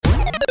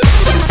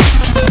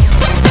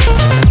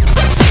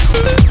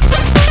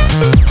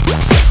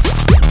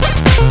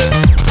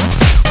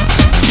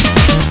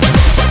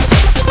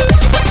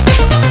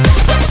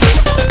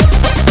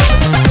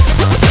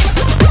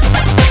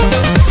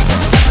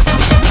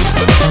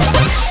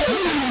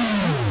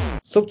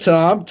So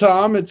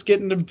Tom, it's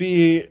getting to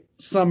be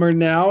summer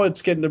now.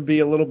 It's getting to be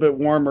a little bit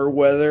warmer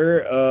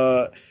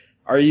weather.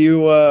 Are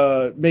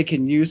you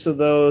making use of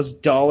those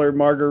dollar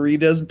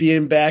margaritas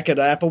being back at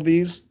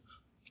Applebee's?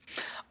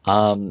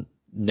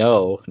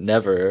 No,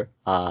 never.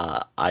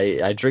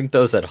 I drink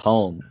those at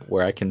home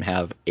where I can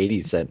have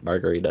 80-cent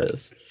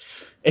margaritas,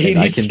 and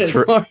 80 cent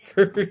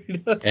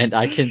margaritas.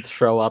 I can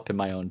throw up in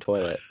my own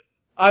toilet.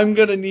 I'm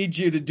gonna need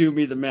you to do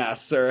me the math,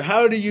 sir.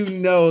 How do you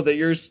know that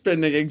you're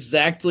spending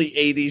exactly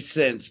 80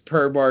 cents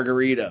per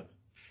margarita?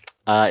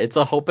 It's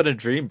a hope and a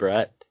dream,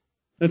 Brett.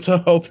 It's a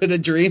hope and a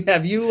dream.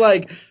 Have you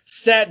like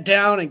sat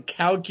down and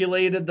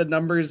calculated the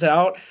numbers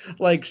out?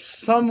 Like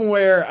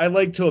somewhere, I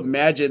like to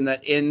imagine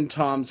that in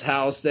Tom's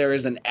house there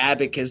is an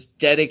abacus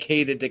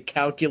dedicated to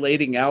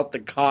calculating out the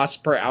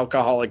cost per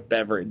alcoholic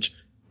beverage.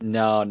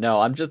 No,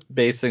 no, I'm just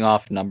basing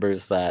off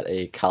numbers that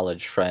a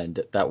college friend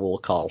that we'll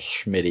call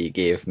Schmitty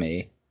gave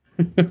me.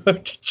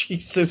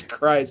 Jesus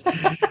Christ.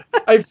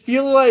 I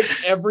feel like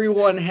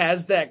everyone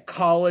has that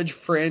college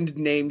friend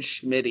named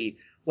Schmitty.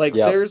 Like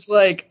Yep. there's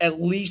like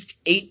at least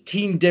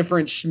 18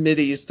 different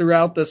Schmitties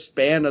throughout the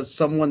span of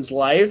someone's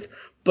life,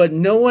 but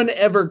no one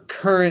ever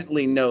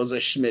currently knows a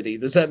Schmitty.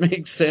 Does that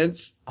make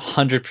sense?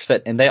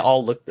 100%, and they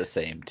all look the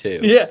same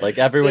too. Yeah. Like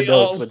everyone They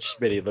knows all what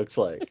Schmitty looks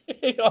like.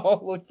 they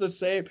all look the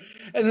same.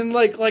 And then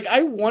like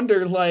I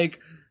wonder like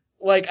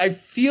I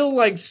feel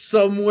like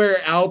somewhere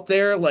out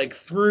there, like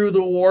through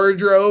the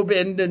wardrobe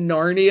into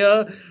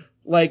Narnia,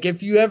 like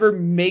if you ever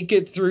make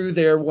it through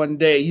there one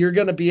day, you're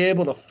gonna be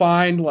able to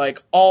find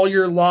like all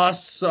your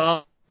lost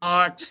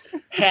socks,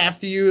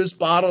 half-used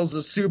bottles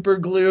of super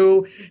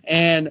glue,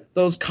 and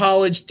those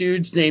college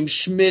dudes named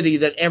Schmitty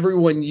that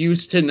everyone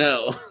used to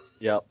know.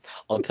 Yep.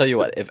 I'll tell you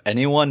what, if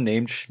anyone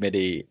named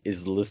Schmitty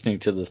is listening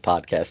to this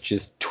podcast,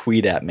 just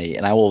tweet at me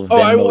and I will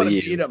Oh, I Venmo want to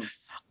meet you. him.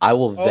 I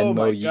will Oh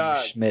my Venmo you,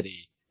 god.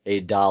 Schmitty,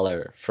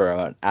 $1 for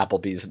an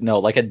Applebee's. No,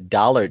 like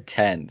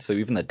 $1.10. So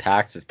even the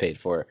tax is paid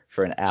for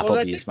an Well,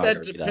 I think Applebee's that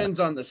margarita. depends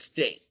on the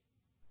state.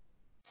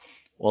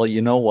 Well,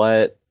 you know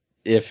what?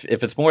 If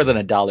it's more than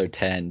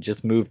 $1.10,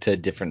 just move to a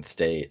different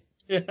state.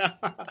 Yeah.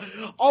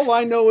 All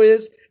I know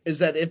is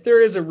that if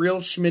there is a real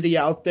Schmitty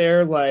out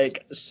there,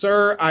 like,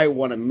 sir, I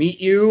want to meet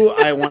you.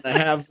 I want to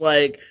have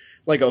like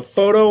a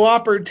photo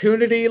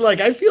opportunity. Like,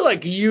 I feel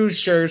like you,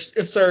 sir,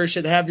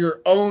 should have your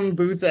own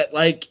booth at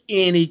like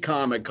any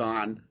Comic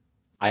Con.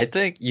 I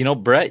think,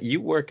 Brett, you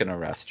work in a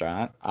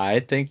restaurant. I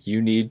think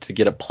you need to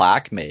get a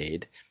plaque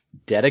made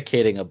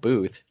dedicating a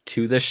booth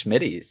to the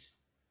Schmitties.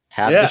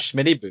 Have the Yeah.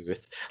 Schmitty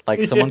booth.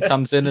 Like someone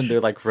comes in and they're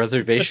like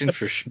reservation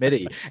for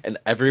Schmitty, and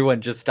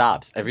everyone just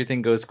stops.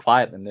 Everything goes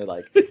quiet, and they're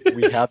like,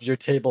 "We have your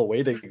table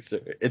waiting,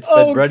 sir. It's been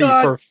Oh ready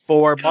God, for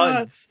four God.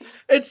 months."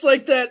 It's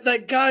like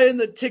that guy in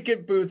the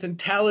ticket booth in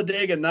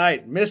Talladega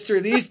Night. Mister,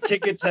 these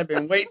tickets have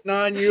been waiting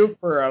on you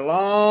for a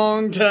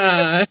long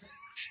time.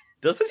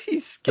 Doesn't he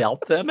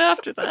scalp them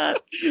after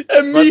that?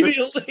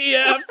 Immediately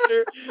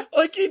after,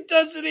 like he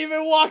doesn't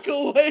even walk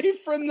away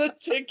from the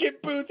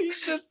ticket booth, he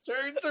just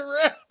turns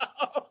around.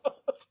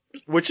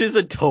 Which is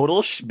a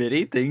total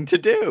Schmitty thing to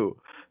do.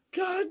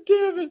 God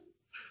damn it.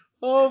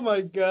 Oh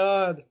my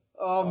god.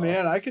 Oh Uh,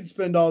 man, I could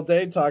spend all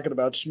day talking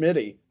about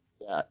Schmitty.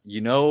 yeah,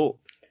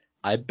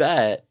 I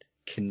bet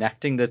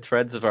connecting the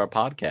threads of our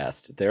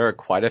podcast, there are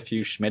quite a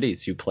few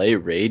Schmitties who play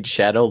Raid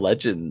Shadow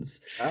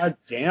Legends. God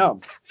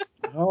damn.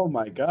 Oh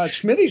my god.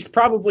 Schmitty's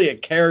probably a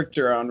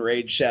character on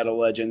Raid Shadow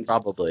Legends.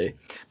 Probably.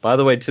 By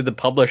the way, to the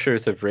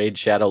publishers of Raid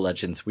Shadow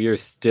Legends, we are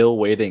still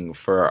waiting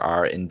for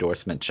our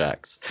endorsement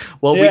checks.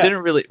 Well, Yeah.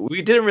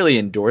 we didn't really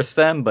endorse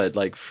them, but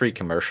like free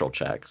commercial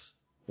checks.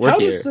 We're How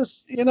here. does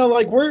this,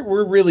 like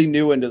we're really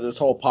new into this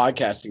whole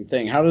podcasting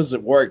thing. How does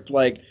it work?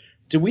 Like,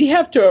 do we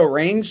have to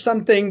arrange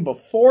something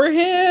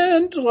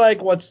beforehand?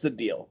 Like, what's the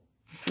deal?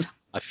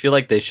 I feel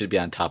like they should be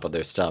on top of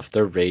their stuff.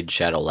 They're Raid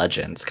Shadow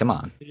Legends. Come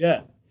on.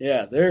 Yeah,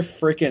 yeah, they're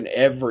freaking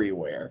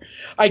everywhere.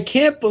 I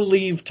can't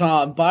believe,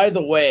 Tom, by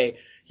the way,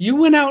 you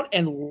went out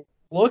and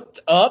looked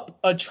up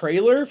a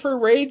trailer for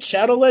Raid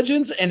Shadow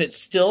Legends and it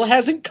still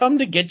hasn't come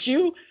to get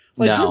you?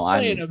 Like, you're No,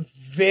 playing a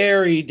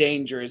very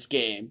dangerous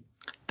game.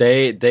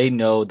 they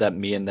know that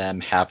me and them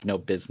have no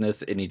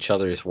business in each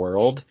other's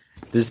world.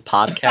 This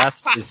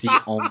podcast is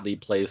the only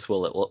place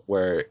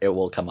where it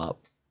will come up.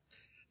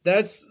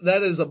 That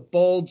is a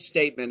bold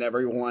statement,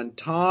 everyone.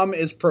 Tom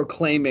is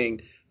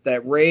proclaiming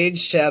that Raid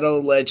Shadow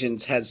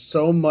Legends has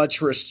so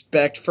much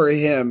respect for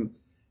him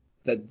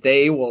that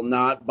they will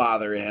not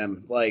bother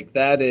him. Like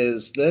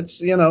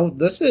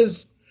this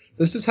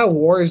is how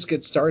wars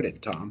get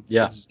started, Tom.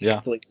 Yeah, It's yeah.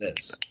 exactly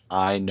this.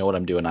 I know what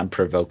I'm doing. I'm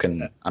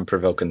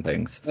provoking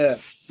things. Yeah.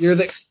 You're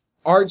the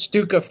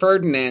Archduke of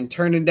Ferdinand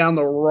turning down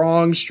the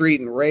wrong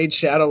street, and Raid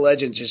Shadow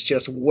Legends is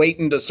just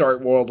waiting to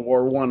start World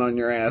War One on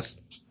your ass.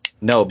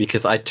 No,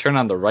 because I turn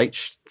on the right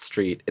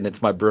street and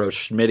it's my bro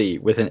Schmitty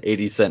with an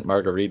 80-cent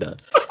margarita.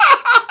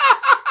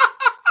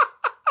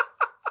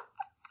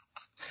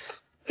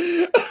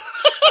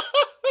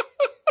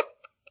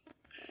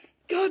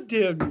 God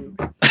damn you.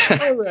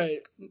 All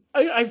right.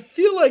 I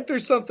feel like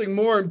there's something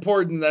more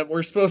important that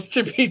we're supposed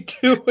to be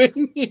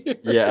doing here.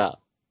 Yeah.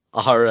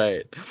 All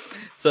right.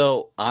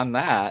 So on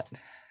that,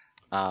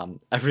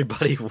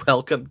 everybody,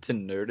 welcome to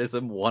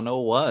Nerdism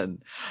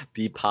 101,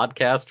 the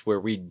podcast where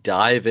we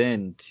dive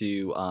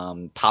into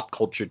pop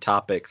culture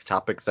topics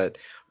that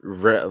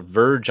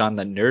verge on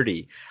the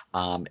nerdy,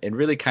 and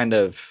really kind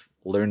of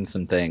learn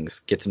some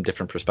things, get some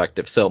different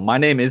perspectives. So my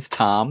name is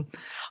Tom.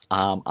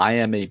 I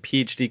am a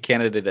PhD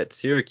candidate at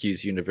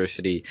Syracuse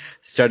University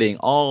studying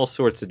all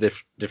sorts of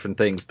different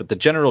things, but the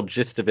general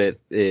gist of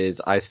it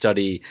is I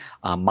study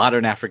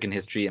modern African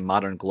history and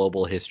modern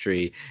global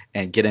history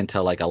and get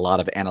into like a lot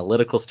of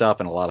analytical stuff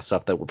and a lot of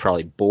stuff that would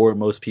probably bore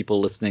most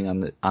people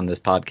listening on this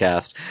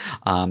podcast.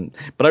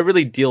 But I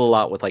really deal a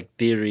lot with like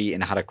theory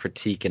and how to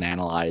critique and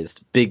analyze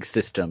big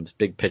systems,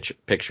 big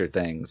picture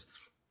things.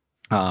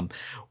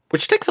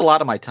 Which takes a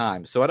lot of my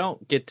time, so I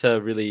don't get to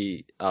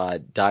really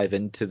dive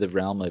into the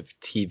realm of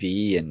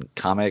TV and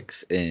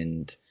comics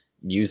and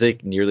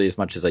music nearly as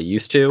much as I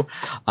used to.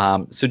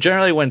 So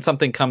generally when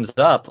something comes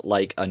up,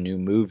 like a new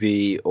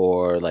movie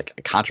or like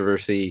a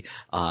controversy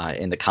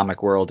in the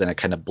comic world and it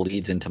kind of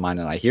bleeds into mine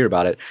and I hear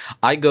about it,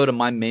 I go to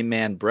my main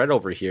man Brett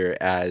over here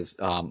as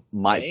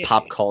my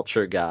pop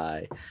culture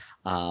guy.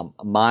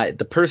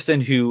 The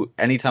person who,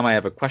 anytime I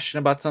have a question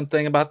about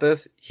something about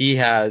this, he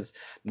has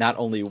not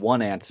only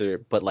one answer,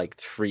 but like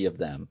three of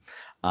them.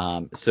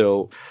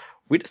 So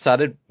we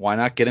decided, why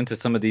not get into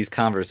some of these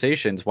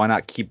conversations? Why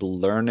not keep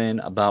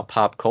learning about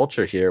pop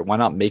culture here? Why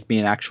not make me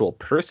an actual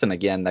person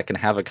again that can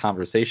have a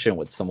conversation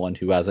with someone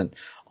who hasn't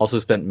also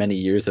spent many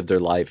years of their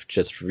life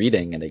just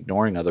reading and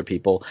ignoring other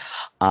people,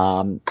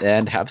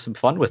 and have some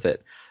fun with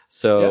it.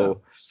 So yeah.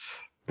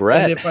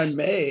 Brett. And if I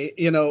may,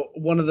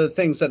 one of the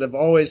things that have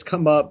always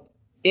come up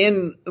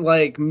in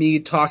like me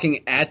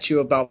talking at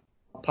you about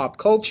pop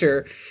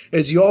culture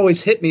is you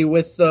always hit me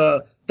with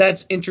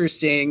that's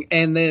interesting,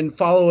 and then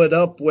follow it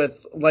up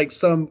with like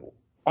some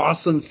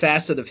awesome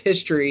facet of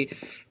history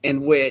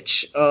in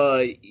which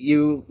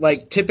you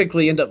like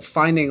typically end up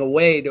finding a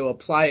way to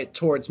apply it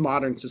towards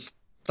modern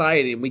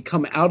society. And we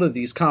come out of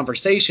these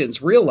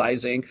conversations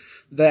realizing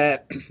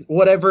that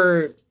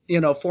whatever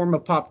form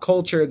of pop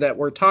culture that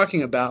we're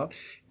talking about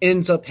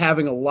ends up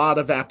having a lot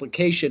of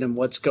application in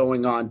what's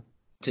going on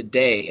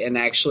today. And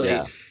actually,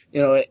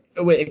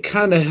 it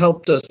kind of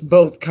helped us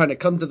both kind of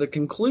come to the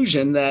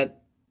conclusion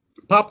that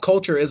pop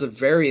culture is a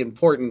very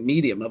important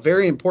medium, a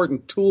very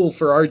important tool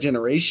for our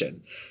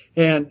generation.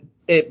 And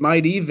it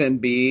might even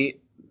be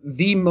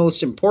the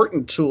most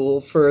important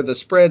tool for the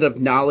spread of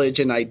knowledge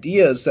and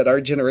ideas that our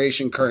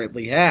generation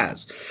currently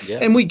has. Yeah.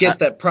 And we get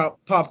that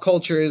pop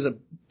culture is a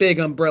big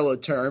umbrella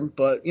term,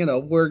 but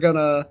we're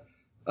gonna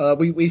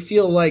we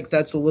feel like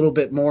that's a little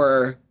bit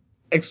more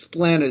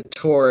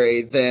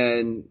explanatory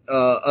than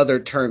other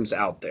terms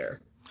out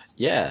there.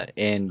 Yeah,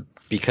 and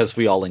because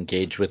we all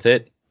engage with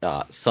it,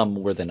 some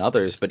more than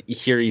others, but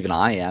here even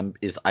I am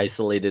as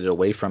isolated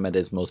away from it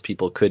as most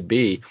people could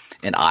be,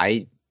 and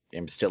I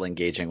am still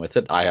engaging with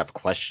it. I have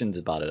questions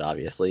about it,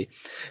 obviously.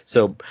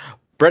 So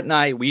Brett and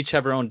I, we each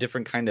have our own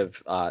different kind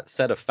of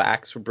set of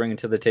facts we're bringing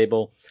to the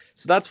table.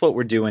 So that's what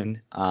we're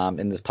doing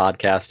in this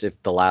podcast.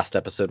 If the last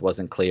episode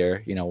wasn't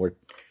clear, we're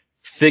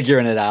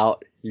figuring it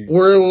out.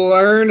 We're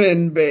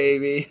learning,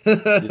 baby.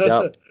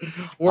 Yep.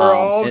 We're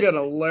all going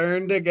to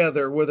learn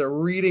together with a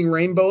reading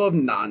rainbow of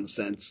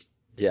nonsense.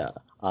 Yeah.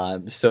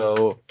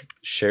 So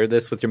share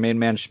this with your main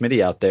man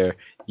Schmitty out there.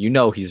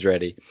 He's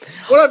ready.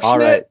 What up, Schmidt? All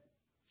right.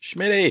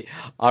 Schmitty.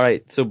 All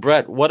right. So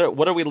Brett, what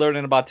are we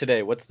learning about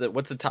today? What's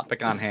the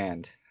topic on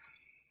hand?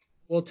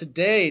 Well,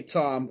 today,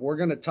 Tom, we're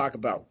going to talk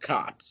about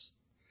cops.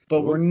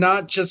 But we're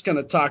not just going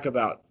to talk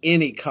about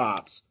any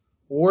cops.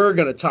 We're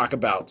going to talk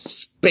about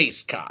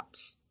space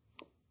cops.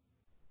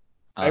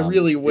 I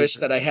really wish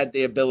that I had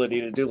the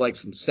ability to do like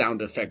some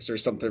sound effects or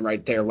something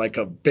right there, like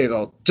a big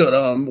old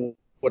dum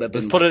would have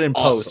been. Let's put it in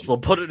awesome. Post. We'll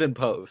put it in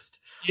post.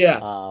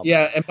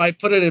 Yeah, and by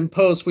put it in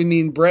post, we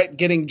mean Brett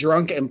getting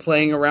drunk and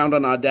playing around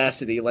on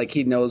Audacity like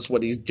he knows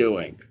what he's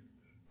doing.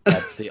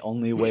 That's the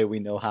only way we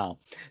know how.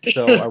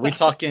 So are we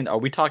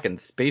talking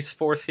Space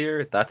Force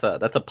here? That's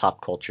a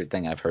pop culture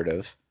thing I've heard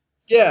of.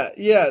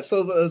 Yeah.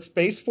 So the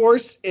Space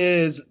Force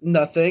is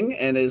nothing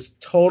and is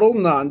total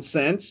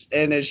nonsense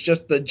and is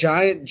just the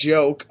giant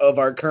joke of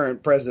our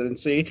current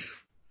presidency.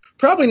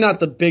 Probably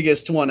not the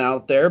biggest one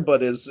out there,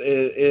 but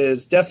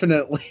is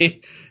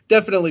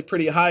definitely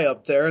pretty high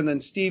up there. And then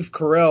Steve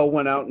Carell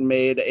went out and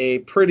made a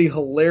pretty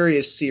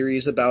hilarious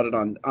series about it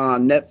on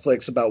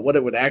Netflix about what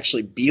it would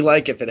actually be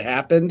like if it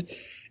happened.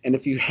 And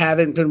if you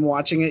haven't been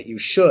watching it, you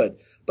should.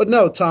 But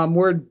no, Tom,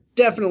 we're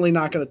definitely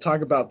not going to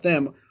talk about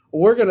them.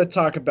 We're going to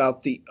talk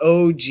about the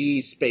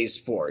OG Space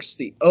Force,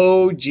 the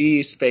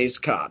OG Space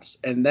Cops,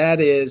 and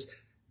that is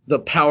the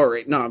Power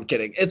Rangers. No, I'm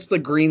kidding. It's the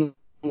Green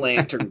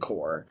Lantern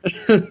Corps.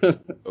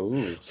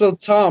 So,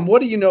 Tom,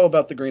 what do you know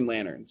about the Green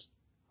Lanterns?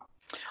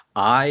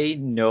 I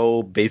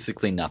know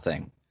basically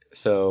nothing.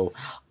 So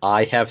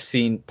I have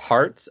seen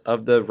parts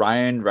of the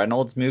Ryan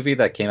Reynolds movie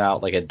that came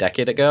out like a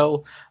decade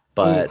ago.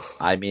 But Oof.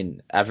 I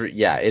mean,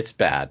 it's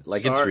bad.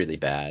 Like it's Sorry. really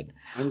bad.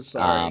 I'm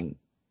sorry. Um,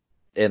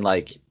 and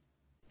like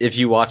if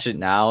you watch it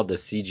now, the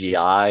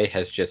CGI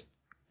has just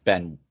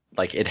been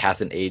like it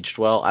hasn't aged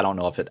well. I don't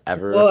know if it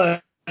ever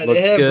looked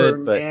Whatever,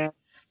 good, but man.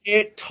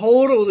 It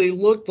totally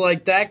looked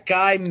like that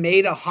guy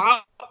made a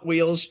Hot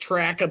Wheels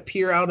track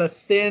appear out of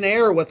thin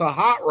air with a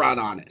hot rod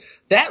on it.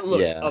 That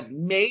looked yeah.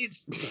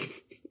 amazing.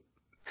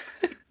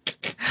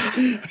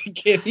 I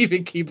can't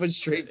even keep a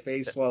straight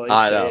face while I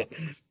I say know. it.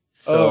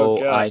 Oh So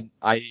God.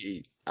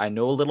 I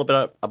know a little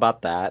bit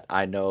about that.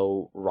 I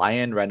know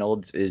Ryan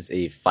Reynolds is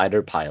a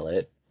fighter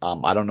pilot.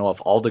 I don't know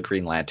if all the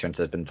Green Lanterns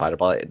have been fighter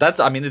pilot.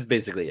 I mean, it's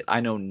basically it. I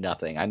know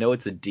nothing. I know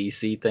it's a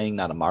DC thing,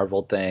 not a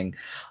Marvel thing.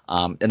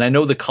 And I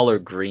know the color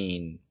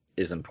green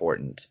is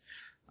important.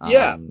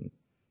 Yeah. Um,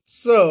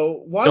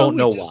 So why don't don't we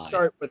know just why.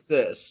 start with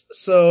this?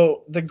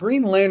 So the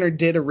Green Lantern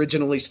did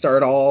originally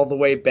start all the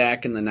way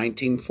back in the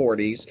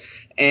 1940s,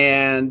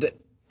 and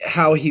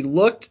how he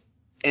looked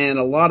and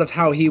a lot of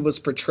how he was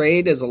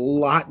portrayed is a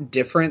lot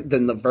different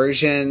than the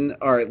version,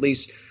 or at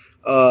least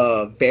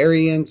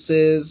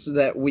variances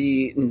that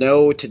we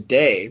know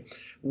today.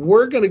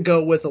 We're going to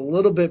go with a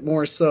little bit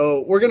more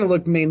so. We're going to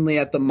look mainly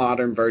at the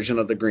modern version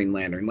of the Green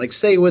Lantern, like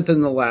say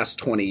within the last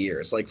 20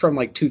 years, like from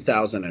like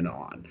 2000 and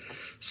on.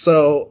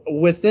 So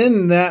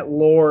within that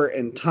lore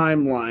and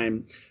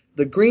timeline,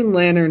 the Green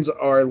Lanterns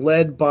are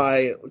led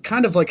by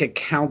kind of like a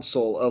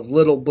council of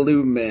little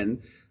blue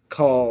men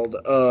called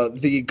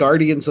the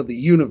Guardians of the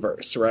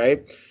Universe,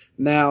 right?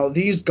 Now,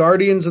 these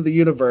Guardians of the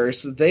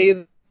Universe,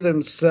 they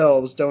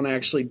themselves don't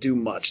actually do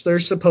much. They're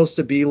supposed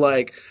to be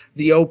like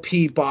the OP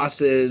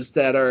bosses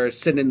that are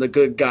sending the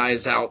good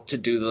guys out to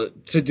do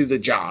the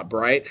job,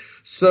 right?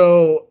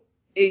 So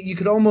you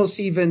could almost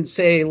even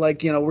say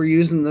like, we're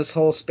using this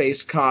whole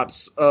space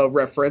cops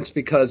reference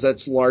because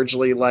that's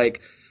largely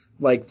like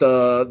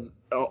the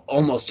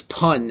almost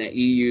pun that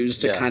you use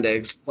to Yeah. kind of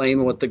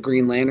explain what the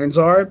Green Lanterns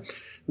are.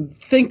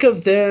 Think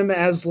of them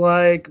as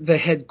like the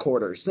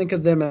headquarters. Think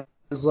of them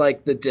as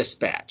like the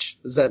dispatch.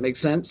 Does that make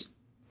sense?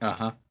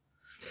 Uh-huh.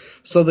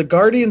 So the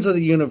Guardians of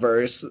the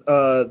Universe,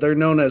 they're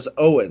known as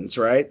Owens,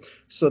 right?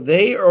 So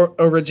they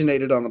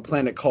originated on a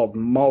planet called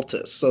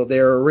Maltus. So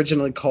they're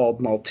originally called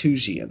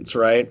Maltusians,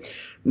 right?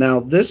 Now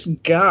this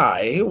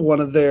guy, one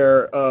of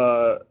their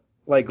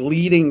like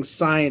leading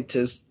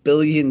scientists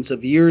billions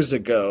of years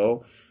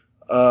ago,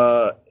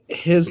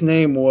 his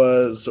name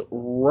was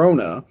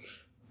Rona.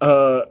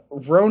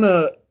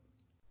 Rona,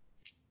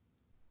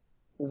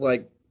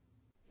 like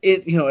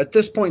it, at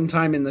this point in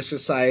time in the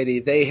society,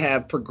 they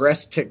have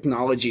progressed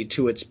technology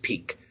to its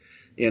peak,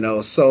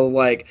 so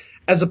like,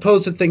 as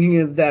opposed to thinking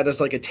of that as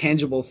like a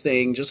tangible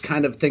thing, just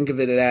kind of think of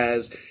it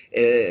as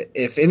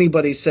if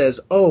anybody says,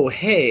 oh,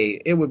 hey,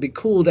 it would be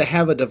cool to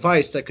have a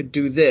device that could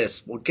do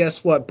this. Well,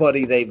 guess what,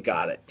 buddy? They've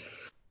got it.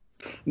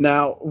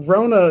 Now,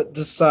 Rona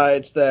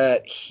decides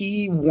that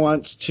he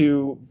wants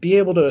to be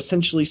able to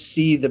essentially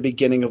see the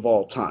beginning of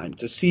all time,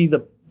 to see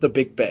the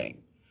Big Bang,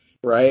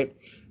 right?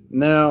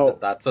 Now,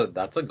 That's a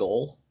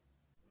goal.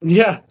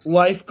 yeah,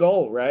 life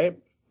goal, right?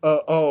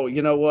 Oh,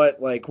 you know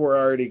what? Like, we're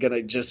already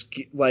gonna just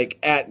like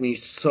at me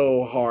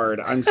so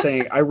hard. I'm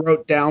saying I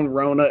wrote down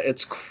Rona.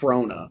 It's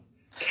Krona,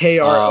 Oh,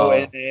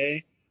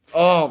 Krona. Oh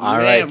all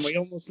right. man, we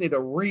almost need to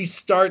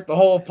restart the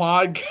whole We'll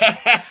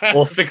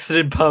podcast. fix it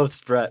in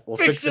post, Brett. We'll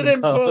Fix fix it it in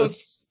in post.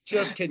 post.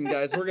 Just kidding,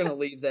 guys. We're gonna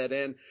leave that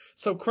in.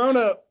 So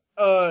Krona,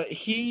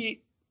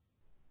 he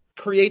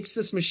creates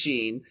this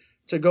machine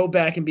to go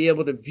back and be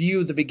able to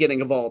view the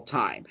beginning of all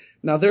time.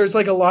 Now, there's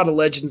like a lot of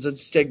legends and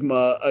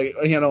stigma,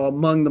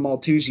 among the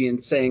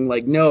Malthusians saying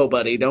like, no,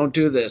 buddy, don't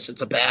do this.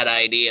 It's a bad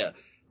idea,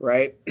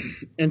 right?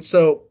 And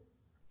so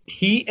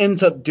he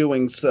ends up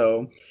doing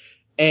so.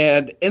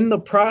 And in the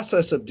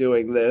process of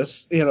doing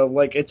this,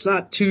 like it's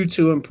not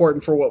too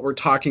important for what we're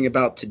talking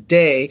about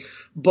today,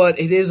 but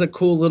it is a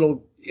cool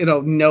little,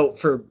 note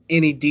for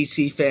any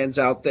DC fans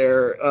out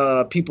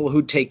there, people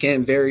who take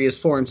in various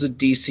forms of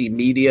DC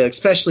media,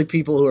 especially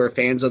people who are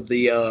fans of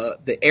the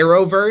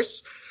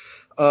Arrowverse.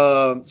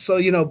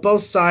 So,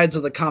 both sides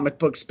of the comic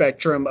book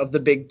spectrum of the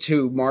big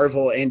two,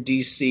 Marvel and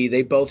DC,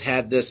 they both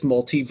had this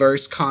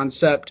multiverse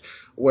concept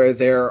where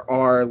there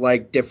are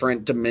like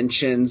different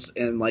dimensions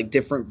and like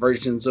different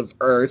versions of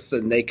Earth,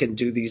 and they can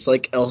do these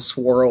like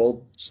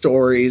Elseworld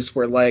stories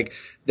where like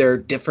there are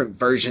different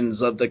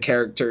versions of the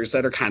characters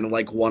that are kind of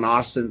like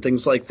one-offs and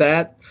things like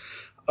that.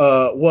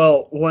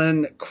 Well,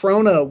 when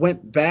Krona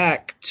went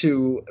back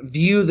to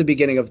view the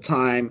beginning of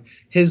time,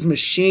 his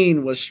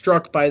machine was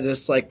struck by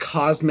this like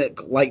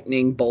cosmic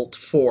lightning bolt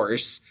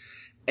force,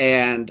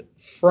 and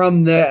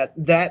from that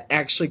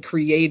actually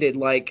created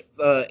like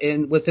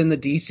in within the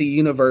DC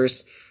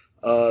universe,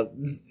 uh,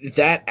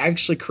 that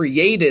actually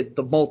created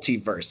the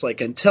multiverse.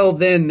 Like until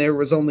then, there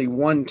was only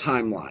one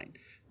timeline,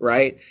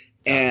 right? Gotcha.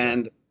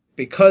 And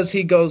because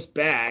he goes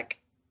back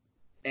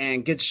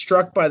and gets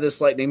struck by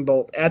this lightning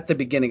bolt at the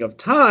beginning of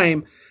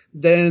time,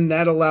 then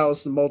that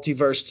allows the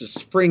multiverse to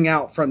spring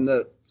out from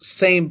the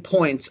same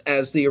points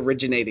as the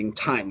originating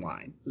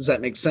timeline. Does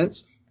that make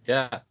sense?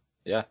 Yeah.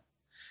 Yeah.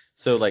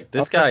 So like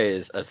this Okay. guy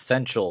is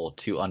essential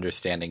to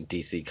understanding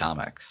DC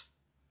Comics.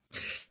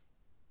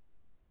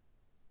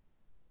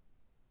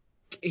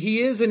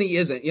 He is and he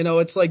isn't. You know,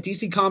 it's like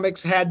DC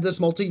Comics had this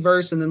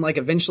multiverse, and then like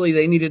eventually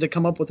they needed to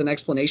come up with an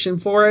explanation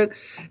for it.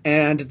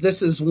 And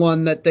this is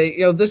one that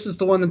this is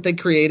the one that they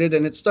created,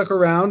 and it stuck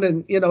around,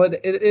 and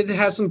it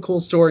has some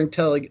cool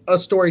storytelling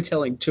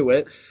to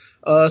it.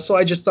 So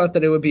I just thought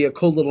that it would be a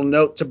cool little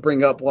note to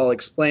bring up while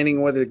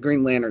explaining where the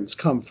Green Lanterns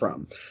come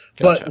from.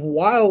 But Gotcha.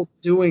 while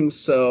doing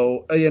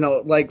so,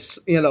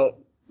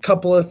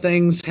 couple of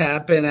things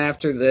happen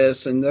after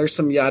this, and there's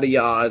some yada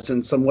yadas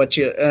and some what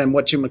you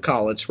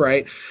call it's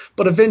right.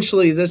 But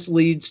eventually, this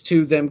leads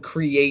to them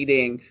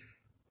creating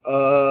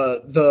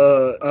the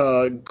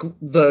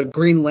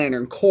Green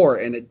Lantern Corps,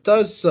 and it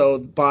does so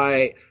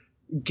by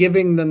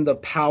giving them the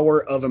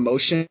power of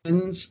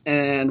emotions.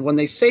 And when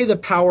they say the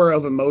power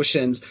of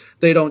emotions,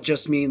 they don't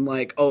just mean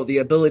like, oh, the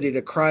ability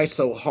to cry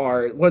so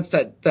hard. What's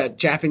that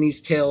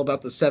Japanese tale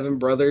about the seven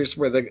brothers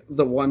where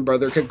the one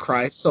brother could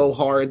cry so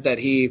hard that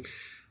he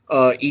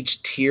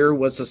each tear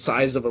was the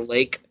size of a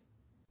lake?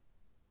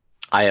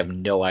 I have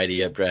no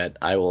idea, Brett.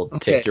 I will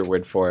Okay, take your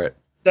word for it.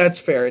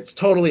 that's fair. It's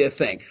totally a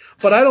thing,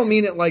 but I don't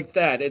mean it like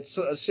that. It's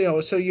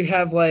so you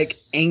have like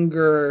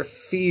anger,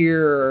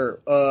 fear,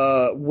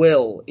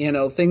 will,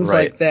 things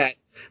Right. like that.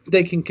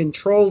 They can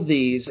control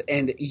these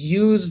and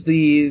use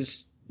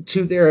these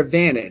to their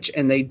advantage,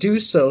 and they do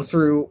so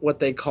through what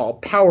they call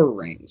power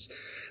rings.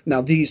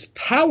 Now, these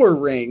power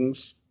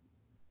rings,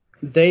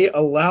 they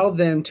allow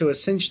them to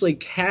essentially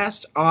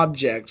cast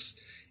objects,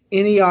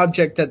 any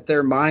object that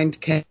their mind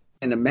can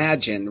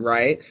imagine,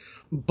 right?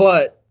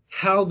 But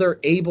how they're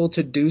able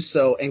to do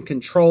so and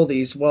control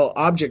these, well,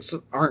 objects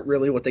aren't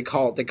really what they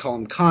call it. They call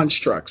them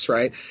constructs,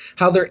 right?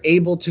 How they're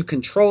able to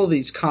control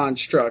these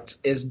constructs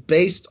is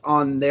based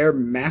on their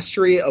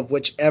mastery of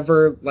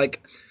whichever,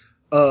 like,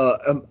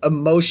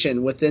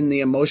 emotion within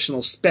the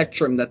emotional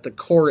spectrum that the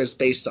core is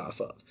based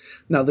off of.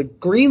 Now, the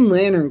Green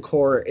Lantern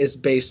Corps is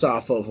based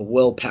off of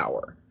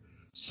willpower.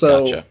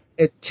 So Gotcha.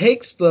 it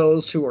takes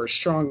those who are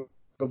strong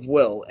of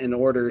will in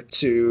order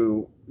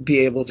to be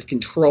able to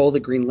control the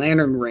Green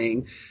Lantern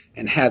ring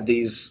and have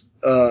these,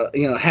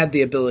 had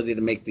the ability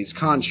to make these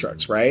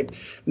constructs, right?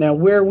 Now,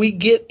 where we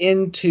get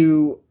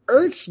into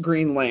Earth's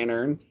Green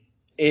Lantern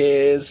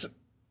is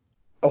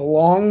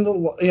along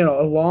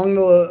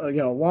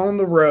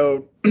the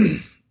road.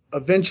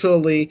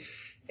 Eventually,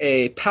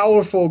 a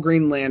powerful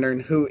Green Lantern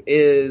who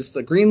is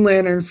the Green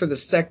Lantern for the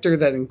sector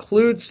that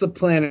includes the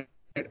planet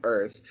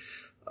Earth.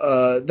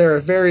 There are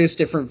various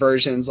different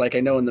versions. Like I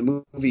know in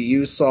the movie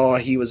you saw,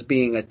 he was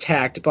being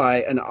attacked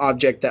by an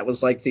object that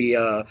was like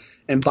the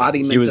He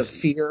embodiment of was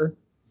fear.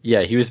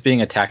 Yeah, he was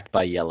being attacked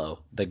by Yellow.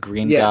 The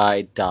green Yeah,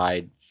 guy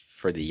died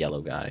for the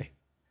yellow guy.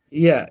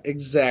 yeah,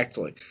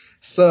 exactly.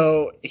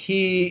 So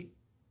he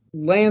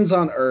lands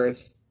on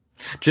Earth.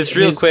 Just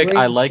real His quick,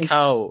 I ring like senses.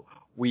 how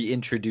we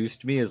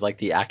introduced me as like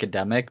the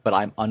academic, but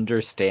I'm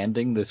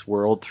understanding this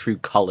world through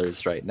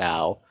colors right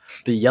now.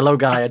 The yellow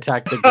guy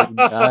attacked the green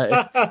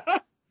guy.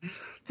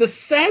 The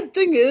sad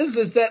thing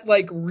is that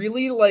like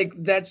really like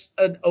that's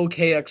an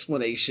okay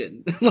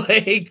explanation.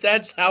 Like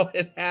that's how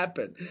it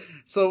happened.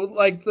 So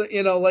like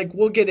like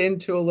we'll get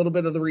into a little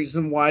bit of the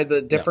reason why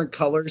the Yeah. different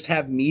colors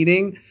have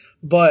meaning,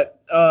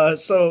 but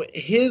so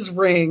his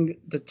ring,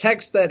 the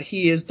text that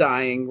he is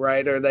dying,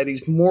 right, or that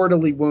he's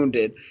mortally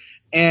wounded,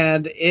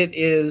 and it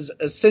is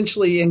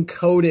essentially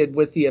encoded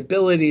with the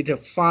ability to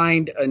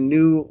find a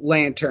new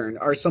lantern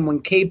or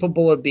someone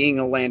capable of being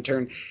a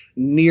lantern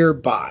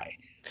nearby.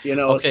 So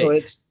Okay,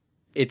 it's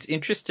it's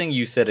interesting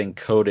you said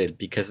encoded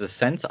because the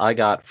sense I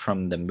got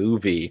from the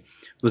movie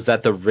was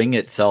that the ring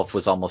itself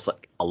was almost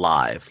like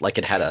alive, like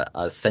it had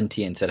a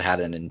sentience, it had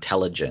an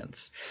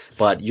intelligence.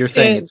 But you're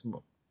saying and it's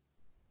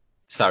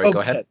sorry, oh, go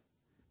ahead. good.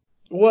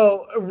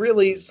 Well,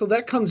 really, so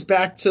that comes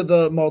back to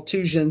the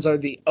Malthusians or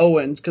the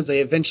Owens because they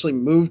eventually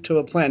moved to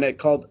a planet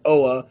called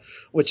Oa,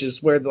 which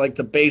is where like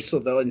the base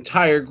of the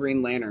entire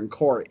Green Lantern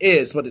Corps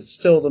is, but it's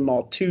still the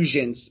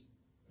Malthusians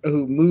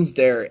who moved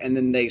there, and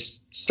then they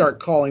start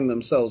calling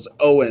themselves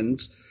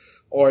Owens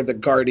or the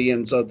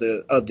Guardians of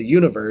the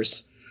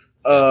universe.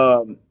 Yeah.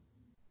 Um,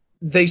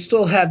 they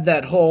still have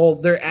that whole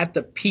they're at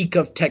the peak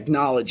of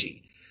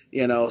technology,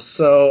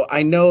 So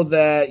I know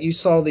that you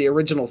saw the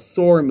original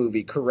Thor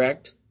movie,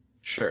 correct?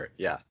 Sure,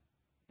 yeah.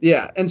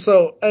 Yeah, and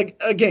so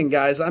again,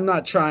 guys, I'm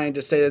not trying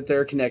to say that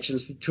there are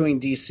connections between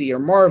DC or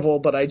Marvel,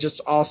 but I just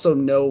also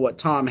know what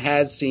Tom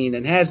has seen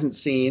and hasn't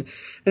seen,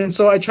 and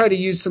so I try to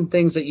use some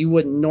things that you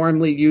wouldn't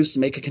normally use to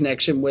make a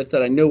connection with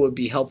that I know would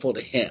be helpful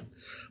to him.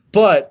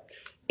 But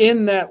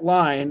in that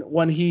line,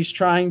 when he's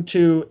trying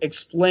to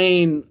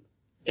explain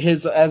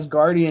his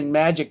Asgardian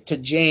magic to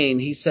Jane,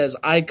 he says,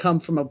 "I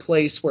come from a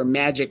place where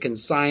magic and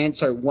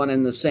science are one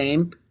and the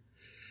same."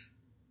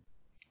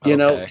 You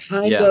know,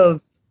 Okay. Yeah.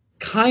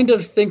 kind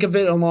of think of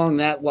it along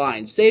that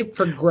lines. They've Well,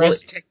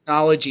 progressed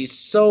technology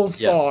so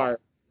yeah. far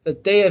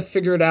that they have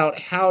figured out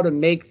how to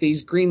make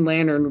these Green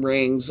Lantern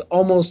rings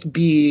almost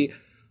be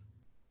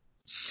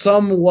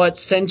somewhat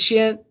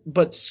sentient,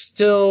 but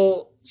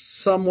still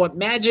somewhat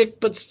magic,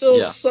 but still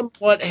Yeah.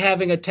 somewhat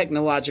having a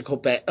technological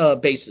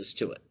basis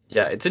to it.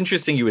 Yeah, it's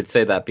interesting you would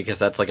say that because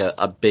that's like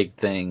a big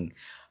thing.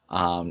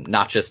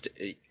 Not just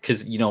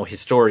because,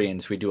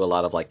 historians, we do a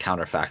lot of like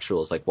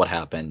counterfactuals, like what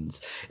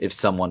happens if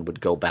someone would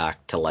go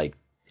back to like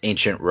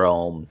ancient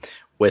Rome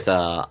with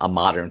a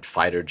modern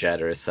fighter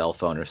jet or a cell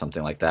phone or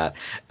something like that.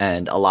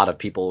 And a lot of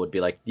people would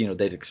be like,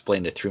 they'd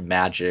explain it through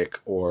magic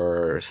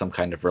or some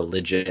kind of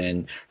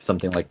religion,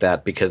 something like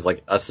that, because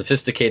like a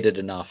sophisticated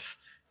enough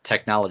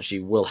technology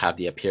will have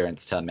the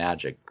appearance to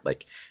magic.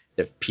 Like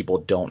if people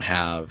don't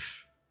have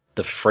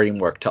the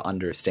framework to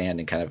understand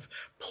and kind of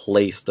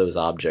place those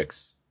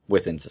objects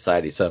within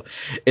society. So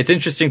it's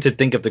interesting to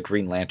think of the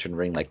Green Lantern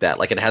ring like that.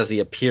 Like it has the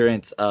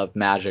appearance of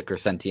magic or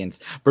sentience,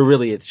 but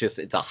really it's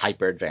a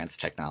hyper advanced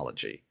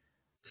technology.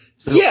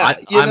 So Yeah,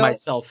 I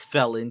myself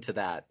fell into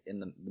that in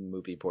the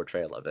movie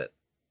portrayal of it.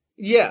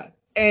 Yeah.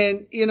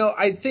 And,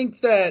 I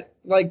think that,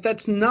 like,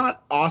 that's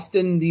not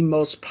often the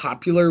most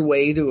popular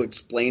way to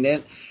explain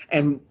it.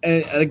 And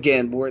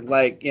again, we're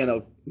like,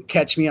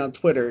 catch me on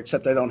Twitter,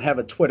 except I don't have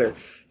a Twitter.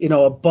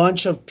 A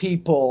bunch of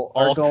people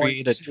are I'll going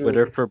create a to.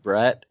 Twitter for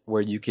Brett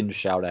where you can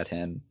shout at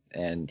him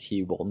and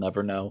he will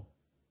never know.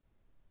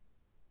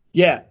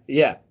 Yeah,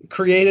 yeah.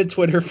 Create a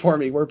Twitter for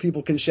me where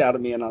people can shout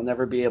at me and I'll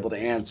never be able to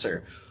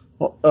answer.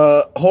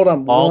 Hold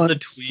on All one the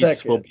tweets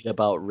second. will be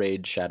about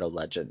Raid Shadow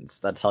Legends.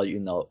 That's how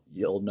you'll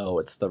know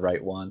it's the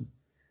right one.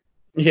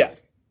 Yeah,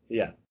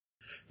 yeah.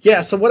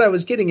 Yeah, so what I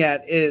was getting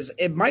at is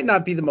it might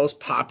not be the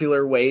most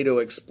popular way to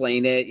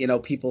explain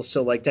it. People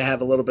still like to have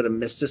a little bit of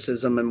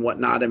mysticism and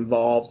whatnot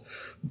involved.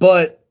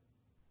 But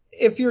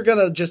if you're going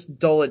to just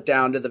dull it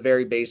down to the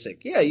very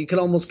basic, yeah, you can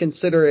almost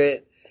consider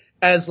it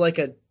as like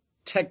a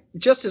tech,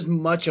 just as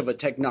much of a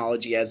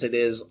technology as it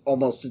is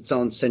almost its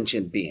own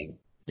sentient being,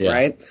 Yeah.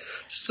 right?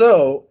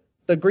 So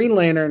the Green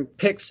Lantern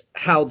picks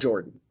Hal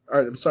Jordan,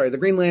 or I'm sorry, the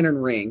Green Lantern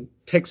ring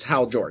picks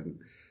Hal Jordan.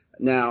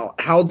 Now,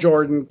 Hal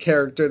Jordan,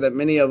 character that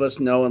many of us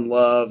know and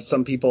love.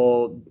 Some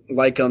people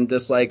like him,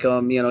 dislike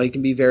him. He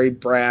can be very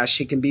brash.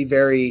 He can be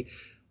very,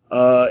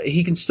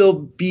 he can still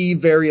be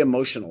very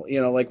emotional.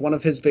 Like one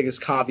of his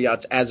biggest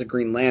caveats as a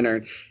Green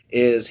Lantern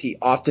is he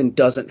often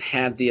doesn't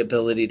have the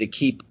ability to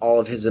keep all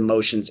of his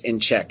emotions in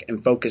check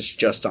and focus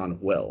just on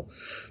will.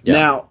 Yeah.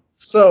 Now,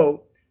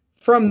 so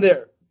from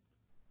there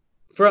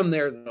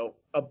though,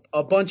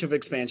 a bunch of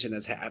expansion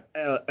has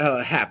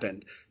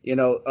happened.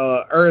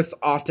 Earth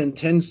often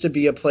tends to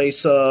be a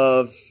place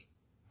of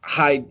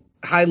high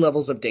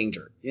levels of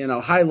danger.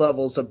 High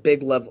levels of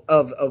big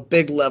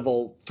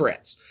level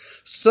threats.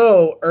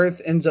 So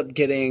Earth ends up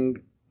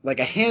getting like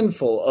a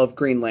handful of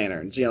Green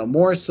Lanterns.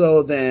 More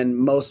so than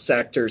most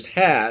sectors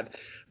have,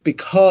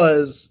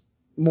 because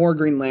more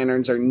Green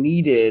Lanterns are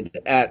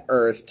needed at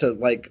Earth to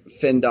like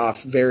fend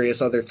off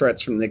various other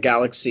threats from the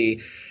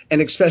galaxy.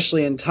 And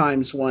especially in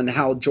times when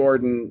Hal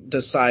Jordan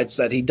decides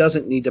that he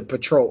doesn't need to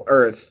patrol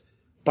Earth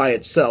by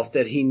itself,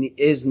 that he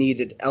is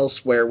needed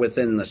elsewhere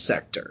within the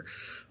sector.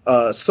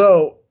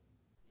 So,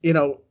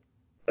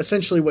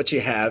 essentially what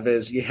you have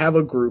is you have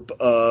a group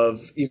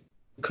of, you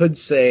could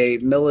say,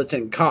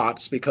 militant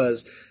cops,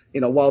 because,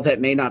 while that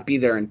may not be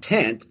their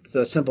intent,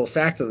 the simple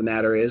fact of the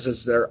matter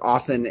is they're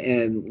often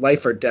in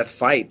life or death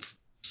fights,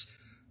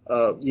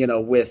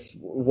 with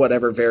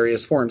whatever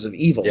various forms of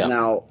evil. Yeah.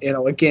 Now,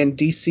 again,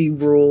 DC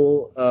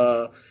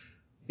rule,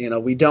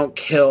 we don't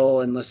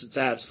kill unless it's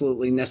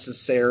absolutely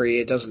necessary.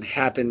 It doesn't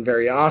happen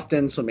very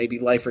often, so maybe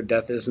life or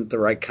death isn't the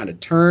right kind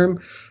of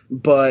term.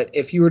 But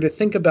if you were to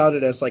think about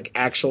it as like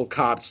actual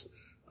cops,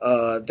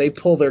 they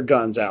pull their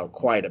guns out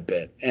quite a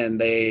bit, and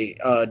they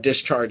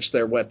discharge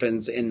their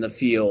weapons in the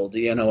field.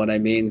 You know what I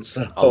mean?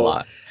 So, A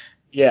lot.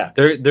 Yeah.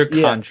 They're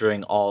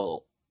conjuring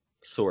all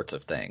sorts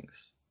of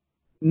things.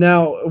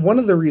 Now, one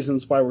of the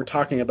reasons why we're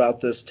talking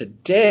about this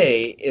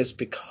today is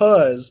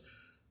because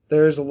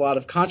there's a lot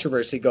of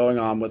controversy going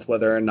on with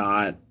whether or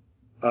not,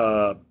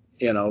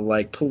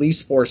 like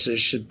police forces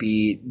should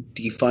be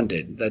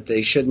defunded, that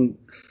they shouldn't,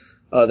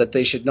 that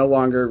they should no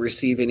longer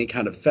receive any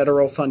kind of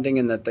federal funding,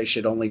 and that they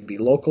should only be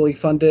locally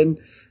funded.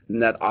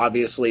 And that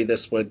obviously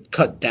this would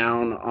cut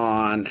down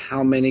on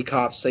how many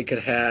cops they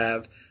could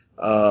have,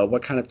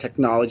 what kind of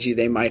technology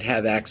they might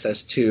have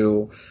access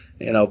to,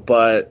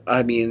 but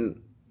I mean,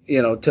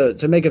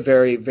 to make a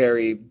very,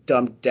 very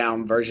dumbed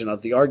down version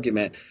of the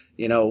argument,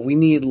 we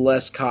need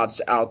less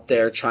cops out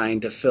there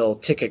trying to fill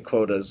ticket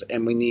quotas,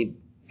 and we need,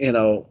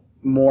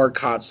 more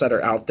cops that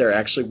are out there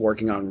actually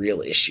working on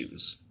real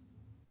issues.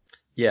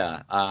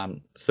 Yeah.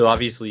 So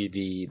obviously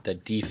the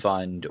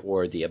defund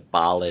or the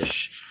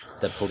abolish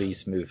the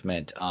police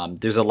movement,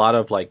 there's a lot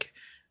of like,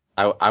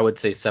 I would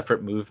say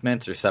separate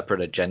movements or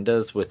separate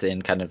agendas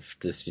within kind of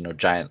this,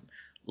 giant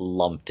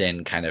lumped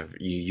in kind of,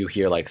 you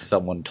hear like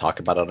someone talk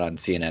about it on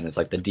CNN. It's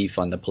like the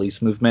defund the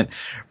police movement.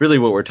 Really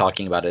what we're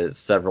talking about is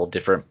several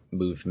different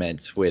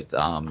movements with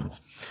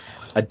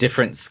a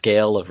different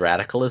scale of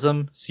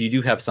radicalism. So you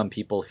do have some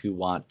people who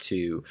want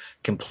to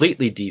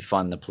completely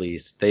defund the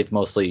police. They've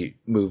mostly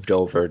moved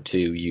over to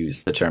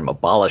use the term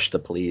abolish the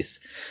police,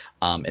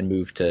 and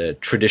move to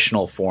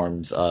traditional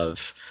forms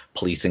of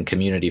policing,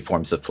 community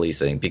forms of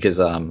policing, because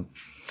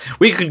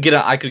I could get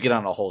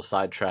on a whole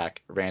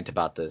sidetrack rant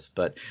about this,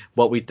 but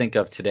what we think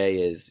of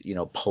today is,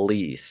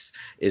 police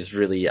is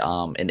really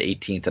an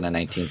 18th and a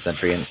 19th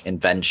century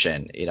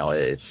invention.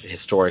 It's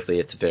historically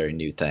it's a very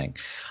new thing.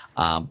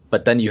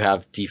 But then you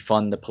have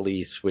defund the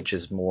police, which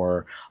is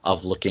more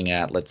of looking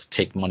at, let's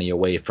take money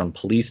away from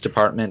police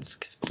departments,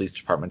 because police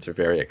departments are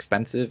very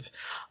expensive,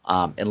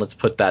 and let's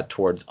put that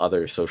towards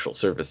other social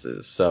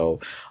services. So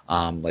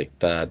like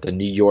the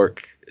New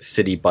York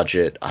City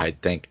budget, I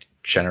think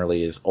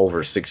generally is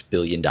over $6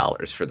 billion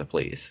for the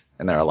police.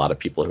 And there are a lot of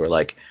people who are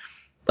like,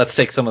 let's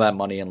take some of that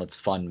money and let's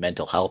fund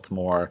mental health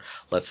more.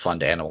 Let's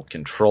fund animal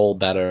control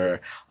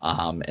better.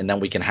 And then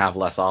we can have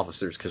less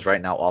officers, because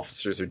right now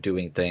officers are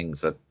doing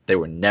things that they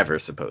were never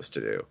supposed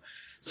to do.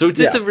 So it's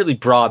a really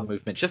broad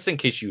movement, just in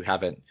case you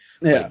haven't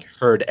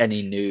heard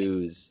any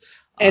news.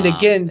 And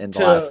again, in the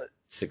last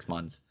 6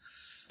 months.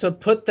 To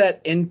put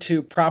that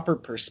into proper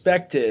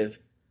perspective,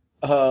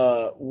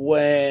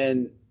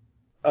 when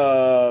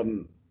I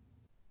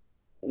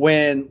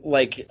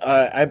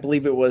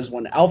believe it was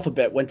when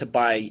Alphabet went to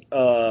buy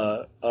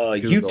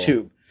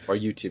YouTube or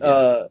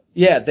YouTube,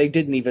 they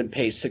didn't even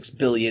pay $6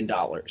 billion.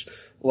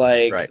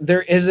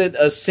 There isn't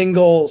a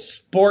single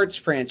sports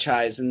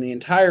franchise in the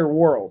entire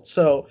world.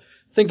 So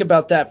think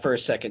about that for a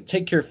second.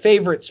 Take your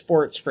favorite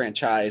sports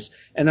franchise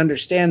and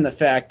understand the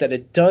fact that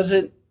it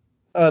doesn't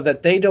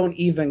that they don't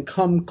even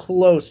come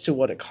close to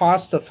what it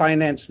costs to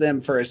finance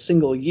them for a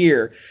single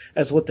year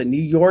as what the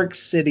New York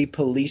City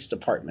Police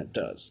Department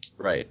does.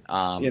 Right.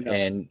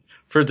 And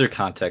further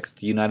context,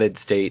 the United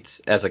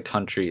States as a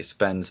country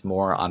spends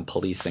more on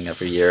policing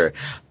every year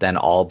than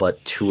all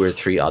but 2 or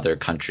 3 other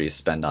countries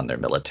spend on their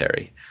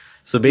military.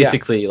 So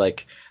basically,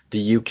 like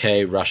the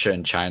UK, Russia,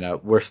 and China,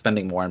 we're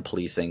spending more on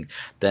policing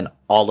than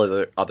all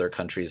other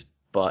countries,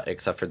 but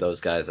except for those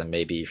guys, and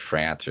maybe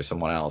France or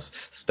someone else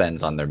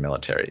spends on their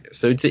military.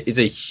 So it's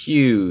a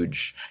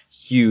huge,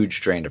 huge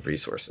drain of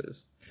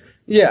resources.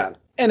 Yeah.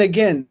 And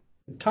again,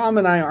 Tom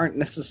and I aren't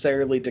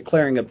necessarily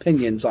declaring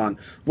opinions on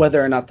whether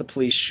or not the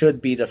police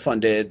should be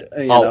defunded.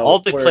 I'll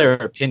declare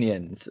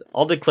opinions.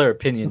 I'll declare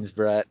opinions,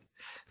 Brett.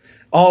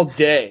 All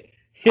day.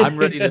 I'm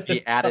ready to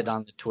be added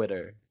on the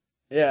Twitter.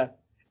 Yeah.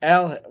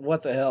 Al,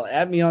 what the hell?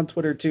 Add me on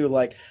Twitter too.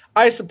 Like,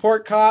 I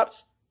support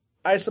cops.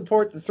 I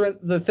support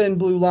the thin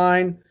blue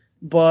line,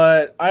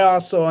 but I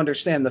also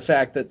understand the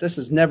fact that this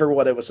is never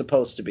what it was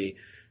supposed to be.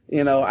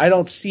 I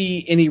don't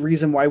see any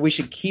reason why we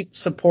should keep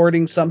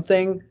supporting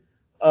something,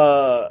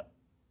 after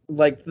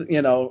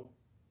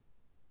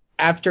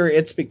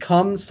it's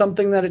become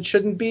something that it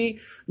shouldn't be,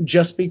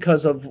 just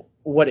because of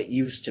what it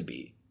used to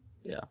be.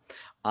 Yeah.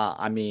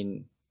 I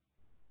mean,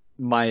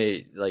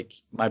 my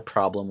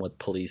problem with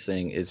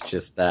policing is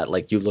just that,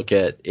 like, you look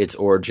at its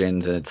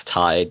origins and it's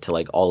tied to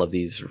like all of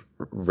these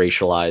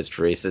racialized,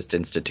 racist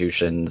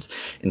institutions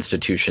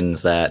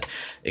that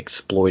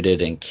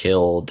exploited and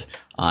killed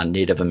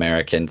Native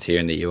Americans here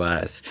in the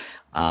U.S.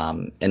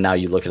 And now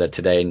you look at it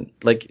today, and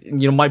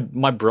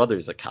my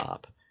brother's a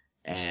cop,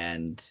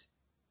 and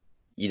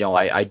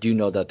I do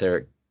know that there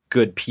are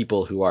good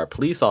people who are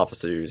police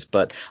officers,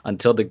 but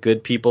until the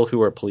good people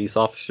who are police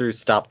officers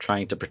stop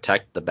trying to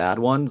protect the bad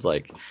ones,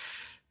 like,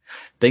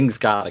 things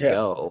gotta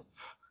go.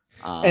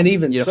 And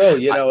even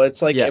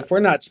it's like, if we're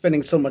not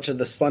spending so much of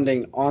this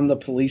funding on the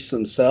police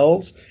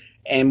themselves,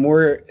 and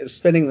we're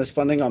spending this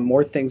funding on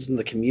more things in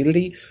the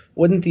community,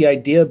 wouldn't the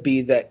idea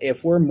be that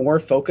if we're more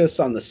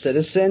focused on the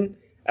citizen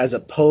as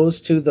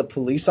opposed to the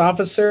police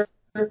officer,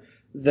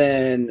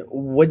 then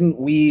wouldn't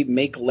we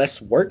make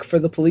less work for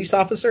the police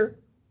officer?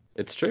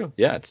 It's true.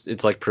 Yeah,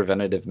 it's like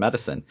preventative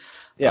medicine.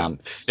 Yeah.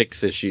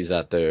 Fix issues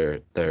at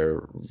their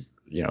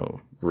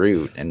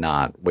root, and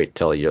not wait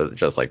till you're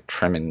just like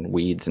trimming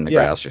weeds in the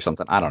grass or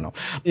something. I don't know.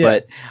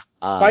 Yeah.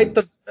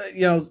 But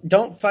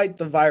don't fight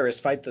the virus,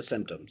 fight the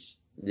symptoms.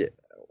 Yeah.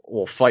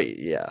 Well, fight.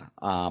 Yeah.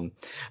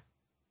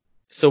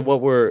 So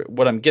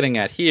what I'm getting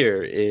at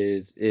here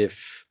is,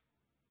 if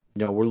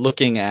we're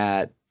looking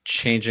at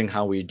changing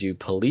how we do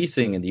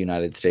policing in the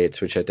United States,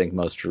 which I think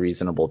most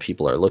reasonable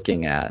people are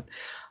looking at.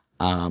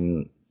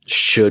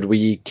 Should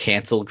we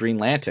cancel Green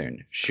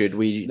Lantern? Should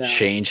we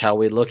change how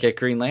we look at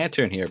Green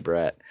Lantern here,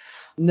 Brett?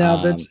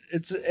 No,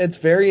 it's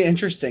very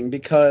interesting,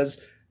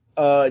 because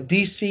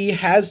DC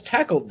has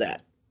tackled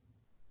that.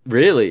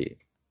 Really?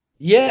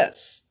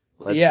 Yes.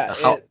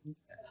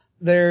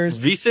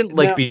 There's recent,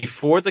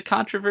 before the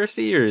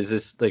controversy, or is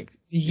this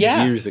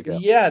years ago?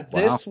 Yeah, wow.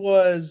 This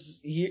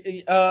was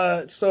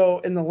so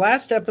in the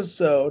last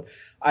episode,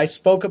 I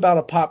spoke about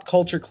a pop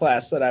culture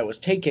class that I was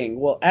taking.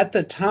 Well, at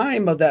the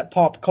time of that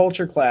pop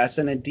culture class,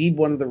 and indeed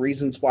one of the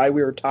reasons why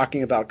we were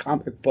talking about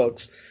comic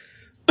books,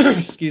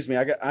 excuse me,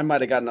 I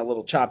might have gotten a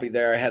little choppy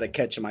there. I had a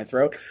catch in my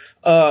throat.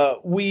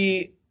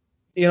 We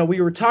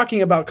were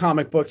talking about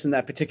comic books in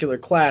that particular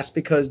class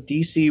because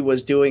DC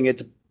was doing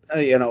its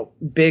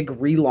big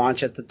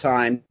relaunch at the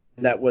time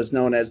that was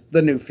known as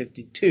the New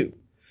 52.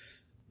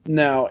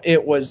 Now,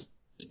 it was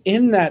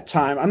in that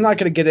time, I'm not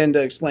going to get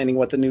into explaining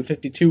what the New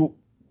 52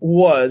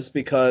 was,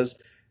 because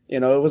You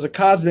know, it was a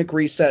cosmic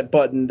reset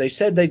button. They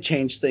said they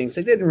changed things.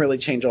 They didn't really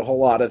change a whole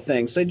lot of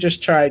things. They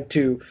just tried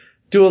to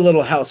do a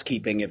little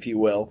housekeeping, if you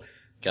will.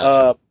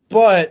 Gotcha.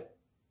 But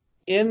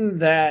in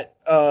that,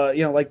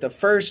 like the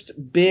first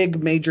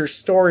big major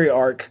story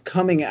arc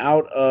coming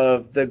out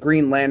of the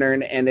Green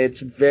Lantern and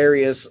its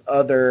various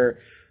other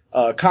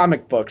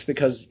comic books,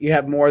 because you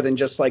have more than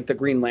just like the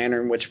Green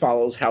Lantern, which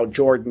follows Hal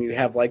Jordan. You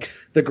have like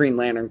the Green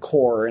Lantern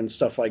Corps and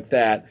stuff like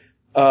that.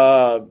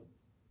 The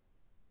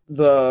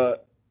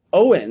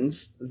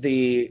Owens,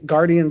 the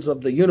Guardians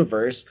of the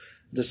Universe,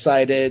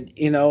 decided,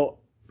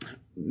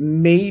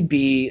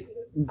 maybe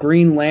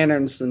Green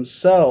Lanterns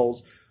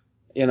themselves,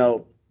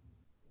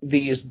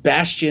 these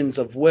bastions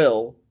of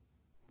will,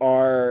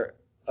 are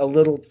a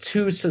little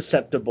too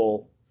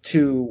susceptible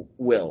to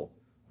will,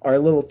 are a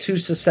little too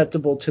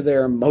susceptible to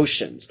their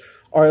emotions,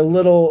 are a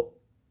little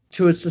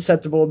too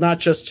susceptible not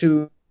just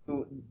to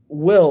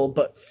will,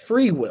 but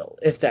free will,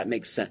 if that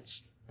makes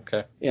sense.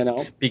 Okay.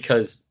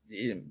 Because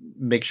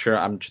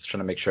I'm just trying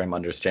to make sure I'm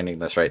understanding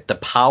this right. The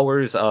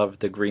powers of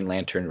the Green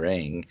Lantern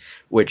ring,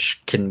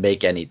 which can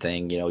make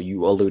anything,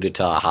 you alluded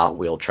to a Hot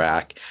Wheel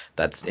track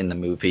that's in the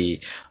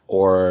movie,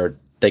 or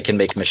they can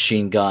make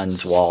machine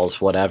guns,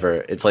 walls, whatever.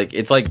 It's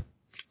like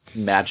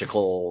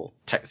magical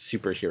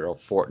superhero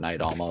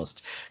Fortnite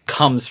almost,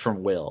 comes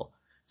from will.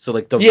 So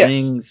like the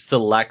ring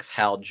selects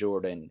Hal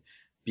Jordan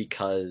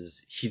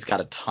because he's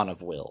got a ton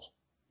of will.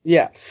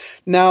 Yeah.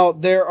 Now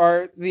there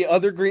are the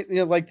other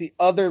green, like the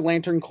other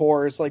Lantern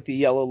Corps, like the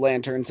Yellow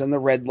Lanterns and the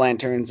Red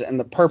Lanterns and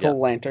the Purple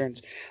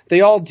Lanterns.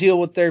 They all deal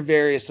with their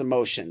various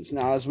emotions.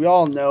 Now, as we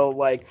all know,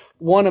 like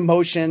one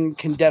emotion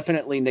can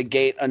definitely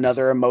negate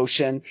another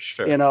emotion.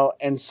 Sure.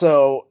 And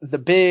so the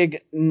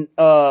big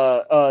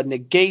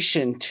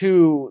negation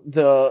to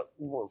the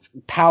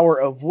power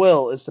of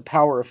will is the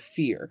power of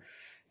fear.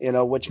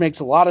 Which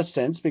makes a lot of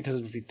sense, because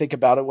if you think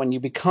about it, when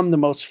you become the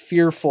most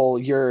fearful,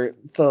 you're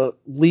the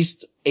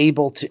least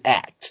able to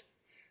act.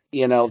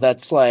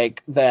 That's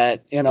like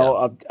that,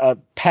 a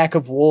pack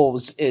of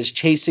wolves is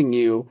chasing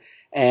you,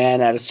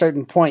 and at a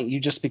certain point you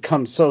just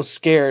become so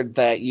scared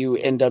that you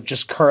end up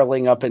just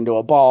curling up into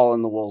a ball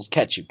and the wolves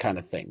catch you, kind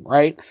of thing,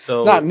 right?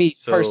 So not me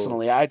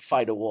personally, I'd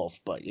fight a wolf,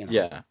 but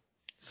Yeah.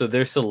 So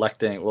they're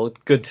selecting, well,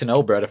 good to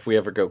know, Brett, if we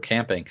ever go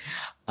camping.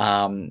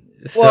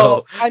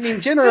 Well, I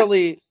mean,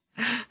 generally,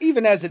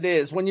 even as it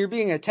is, when you're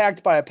being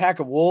attacked by a pack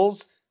of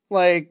wolves,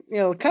 like,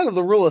 kind of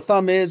the rule of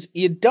thumb is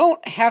you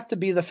don't have to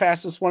be the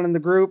fastest one in the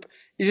group.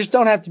 You just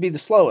don't have to be the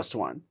slowest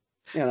one.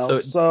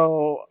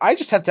 So I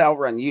just have to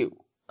outrun you.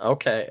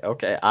 Okay.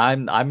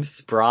 I'm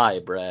spry,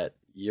 Brett.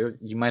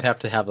 You might have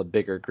to have a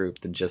bigger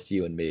group than just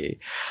you and me.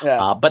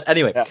 Yeah. But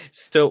anyway,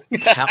 so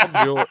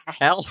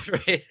Hal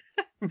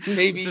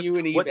maybe you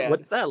and Evan.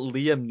 What's that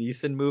Liam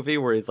Neeson movie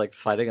where he's like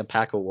fighting a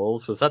pack of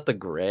wolves? Was that The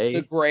Gray?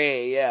 The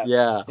Gray, yeah.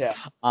 Yeah.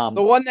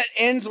 The one that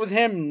ends with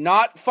him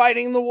not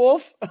fighting the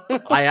wolf?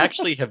 I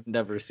actually have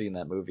never seen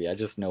that movie. I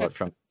just know it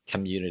from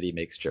Community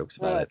makes jokes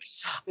about it.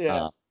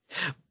 Yeah.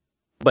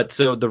 But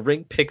so the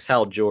ring picks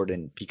Hal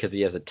Jordan because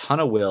he has a ton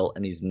of will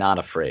and he's not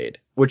afraid,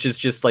 which is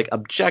just like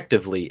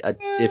objectively,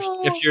 it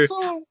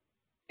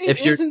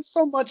isn't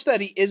so much that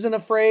he isn't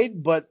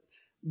afraid, but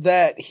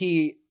that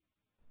he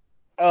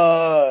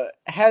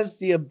has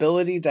the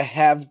ability to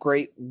have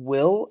great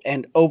will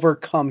and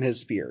overcome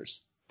his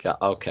fears.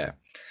 Okay.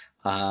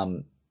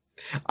 I'm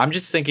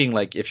just thinking,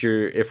 like,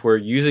 if we're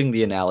using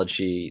the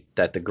analogy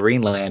that the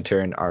Green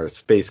Lantern are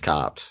space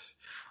cops,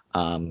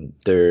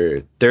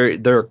 they're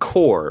a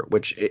corps,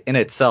 which in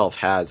itself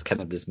has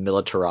kind of this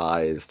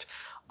militarized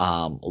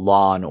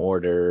law and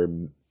order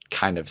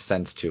kind of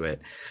sense to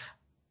it.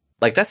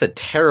 Like, that's a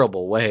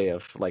terrible way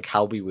of like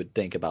how we would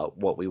think about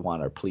what we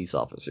want our police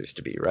officers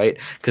to be, right?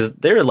 Because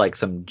they're like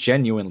some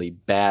genuinely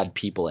bad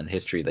people in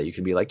history that you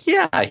can be like,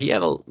 yeah, he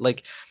had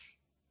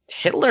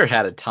Hitler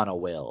had a ton of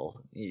will.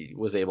 He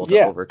was able to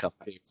overcome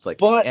things. Like,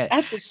 but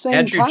at the same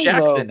Andrew time,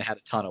 Jackson had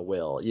a ton of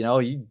will.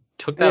 He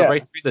took that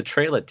right through the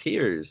Trail of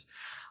Tears.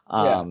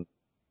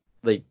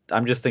 Like,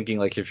 I'm just thinking,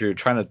 like, if you're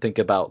trying to think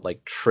about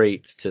like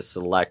traits to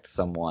select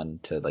someone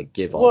to like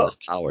give all this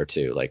power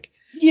to, like.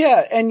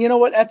 Yeah, and you know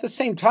what? At the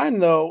same time,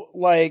 though,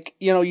 like,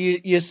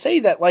 you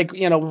say that, like,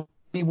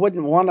 we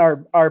wouldn't want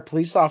our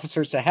police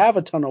officers to have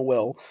a ton of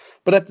will,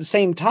 but at the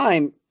same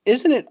time,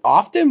 isn't it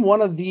often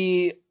one of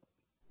the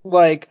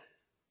like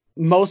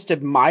most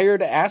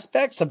admired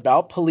aspects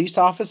about police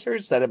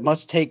officers that it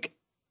must take,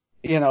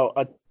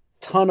 a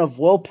ton of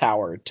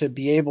willpower to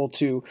be able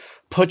to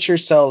put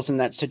yourselves in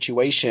that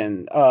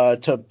situation,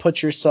 to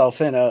put yourself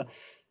in a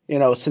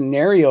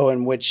scenario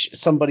in which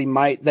somebody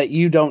that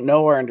you don't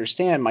know or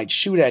understand might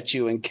shoot at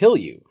you and kill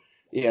you,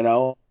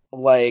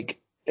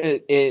 like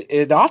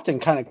it often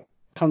kind of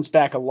comes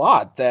back a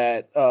lot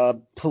that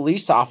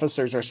police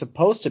officers are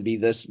supposed to be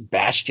this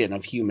bastion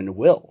of human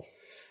will,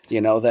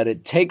 that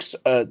it takes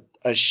a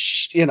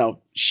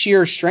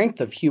sheer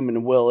strength of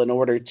human will in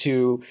order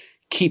to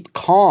keep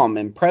calm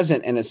and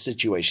present in a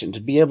situation, to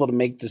be able to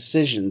make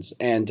decisions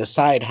and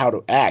decide how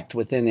to act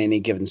within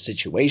any given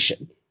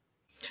situation.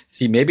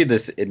 See, maybe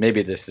this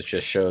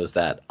just shows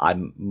that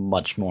I'm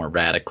much more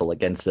radical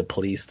against the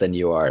police than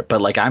you are.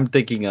 But like I'm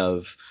thinking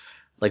of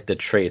like the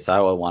traits I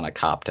would want a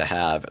cop to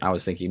have. And I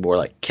was thinking more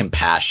like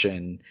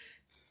compassion,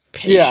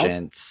 Yeah,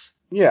 patience,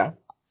 yeah.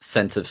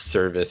 sense of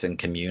service and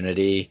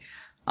community.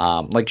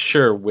 Like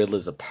sure, Will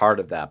is a part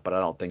of that, but I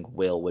don't think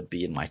Will would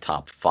be in my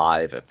top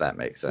five if that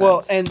makes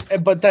Well, sense.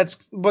 but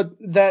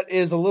that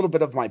is a little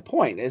bit of my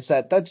point, is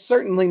that that's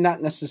certainly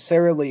not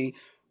necessarily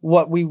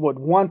what we would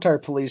want our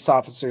police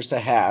officers to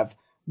have.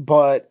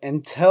 But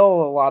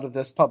until a lot of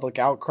this public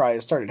outcry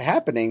has started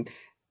happening,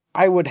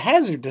 I would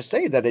hazard to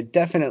say that it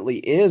definitely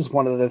is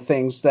one of the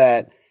things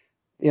that,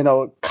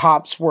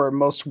 cops were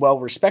most well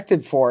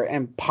respected for,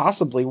 and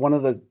possibly one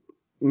of the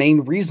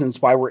main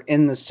reasons why we're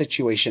in this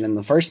situation in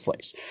the first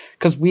place.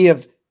 Because we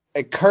have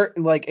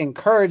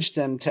encouraged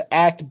them to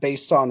act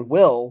based on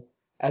will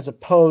as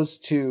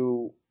opposed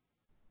to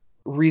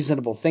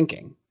reasonable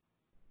thinking.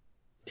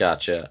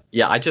 Gotcha.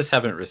 Yeah, I just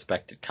haven't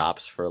respected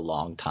cops for a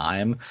long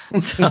time,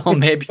 so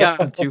maybe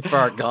I'm too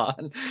far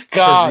gone to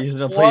God,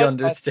 reasonably what a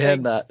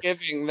understand that.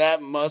 Thanksgiving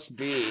that must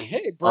be.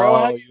 Hey, bro,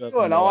 how Oh, you you have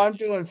doing? no Oh, idea. I'm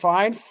doing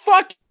fine.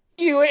 Fuck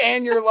you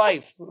and your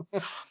life.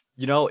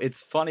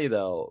 It's funny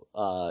though.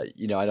 I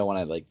don't want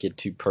to like get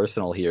too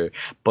personal here,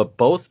 but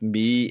both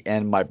me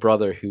and my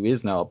brother, who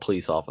is now a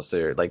police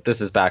officer, like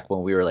this is back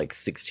when we were like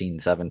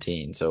 16,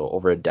 17, so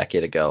over a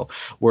decade ago,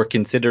 were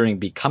considering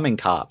becoming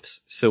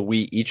cops. So we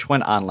each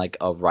went on like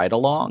a ride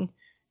along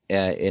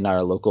in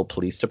our local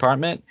police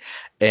department,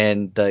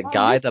 and the Tom,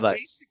 guy you're that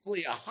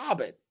basically a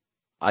hobbit.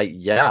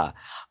 yeah.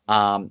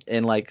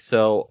 And like,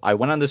 so I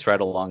went on this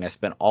ride along. I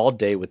spent all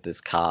day with this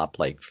cop,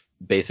 like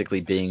basically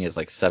being his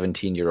like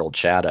 17-year-old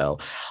shadow.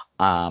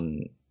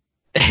 Um,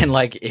 and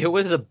like, it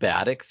was a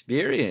bad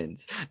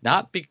experience,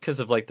 not because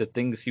of like the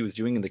things he was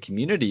doing in the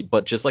community,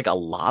 but just like a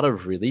lot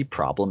of really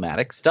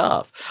problematic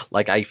stuff.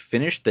 Like, I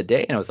finished the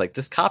day and I was like,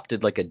 this cop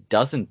did like a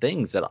dozen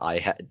things that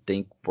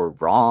think were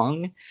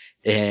wrong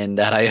and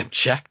that I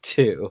object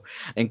to,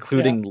 Yeah.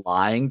 including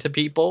lying to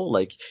people.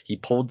 Like, he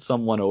pulled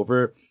someone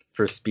over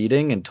for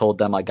speeding and told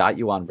them I got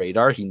you on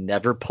radar. He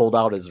never pulled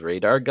out his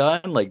radar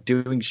gun, like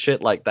doing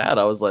shit like that.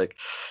 I was like,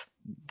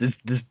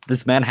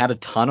 this man had a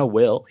ton of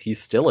will.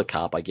 He's still a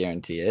cop, I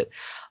guarantee it.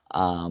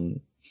 Um,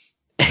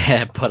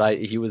 but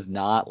he was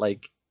not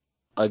like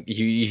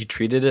he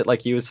treated it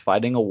like he was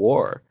fighting a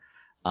war,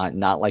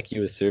 not like he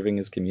was serving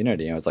his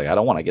community. I was like, I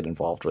don't want to get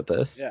involved with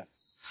this. Yeah.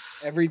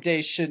 Every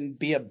day shouldn't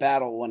be a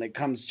battle when it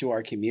comes to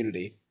our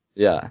community.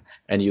 Yeah,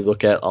 and you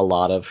look at a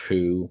lot of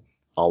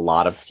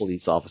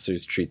police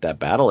officers treat that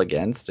battle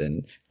against,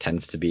 and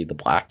tends to be the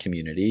black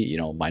community,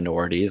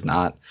 minorities,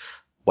 not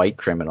white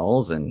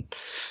criminals, and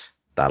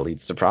that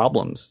leads to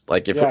problems.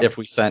 Like Yeah. if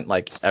we sent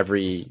like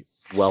every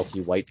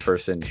wealthy white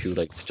person who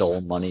like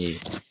stole money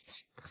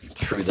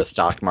through the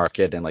stock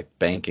market and like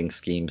banking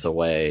schemes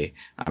away.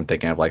 I'm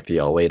thinking of like the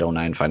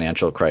 0809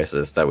 financial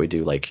crisis, that we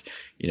do like,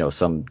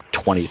 some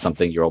 20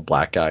 something year old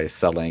black guy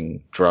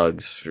selling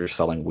drugs or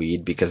selling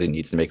weed because he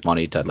needs to make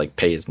money to like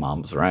pay his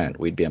mom's rent.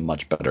 We'd be a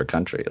much better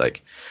country.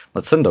 Like,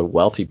 let's send the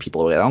wealthy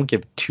people away. I don't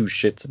give two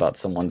shits about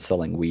someone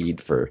selling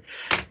weed for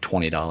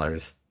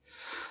 $20.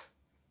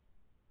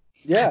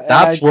 Yeah, and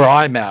That's where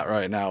I'm at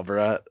right now,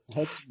 Brett.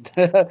 that's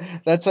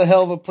that's a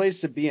hell of a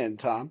place to be in,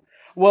 Tom.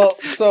 Well,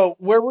 so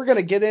where we're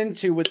gonna get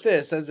into with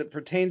this as it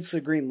pertains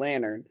to Green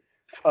Lantern,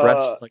 Brett's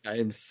uh, just like, I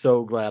am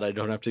so glad I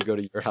don't have to go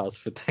to your house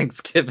for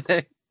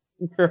Thanksgiving.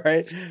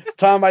 right?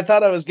 Tom, I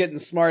thought I was getting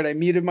smart. I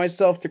muted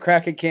myself to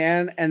crack a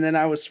can, and then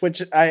I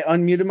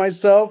unmuted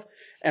myself,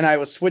 and I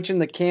was switching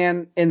the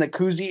can in the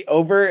koozie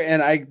over,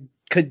 and I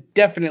could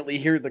definitely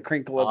hear the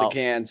crinkle of the Wow.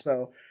 can.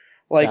 So,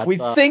 like, we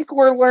That's think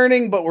we're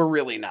learning, but we're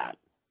really not.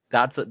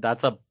 that's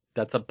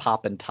a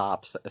pop and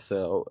tops.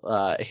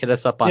 So hit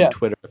us up on Yeah.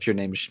 Twitter if your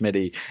name's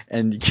Schmitty,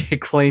 and you can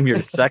claim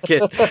your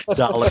second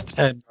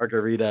 $1.10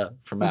 margarita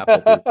from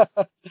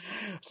Applebee's.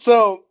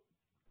 So,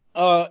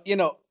 uh, you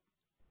know,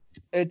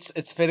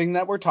 it's fitting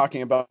that we're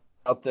talking about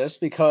this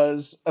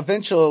because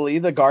eventually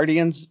the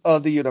Guardians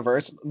of the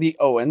Universe, the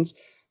Owens,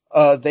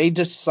 they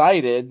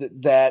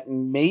decided that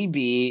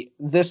maybe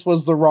this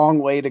was the wrong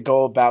way to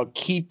go about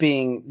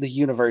keeping the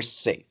universe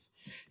safe.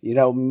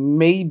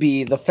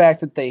 Maybe the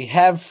fact that they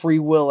have free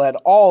will at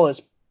all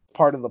is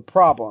part of the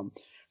problem.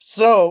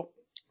 So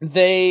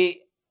they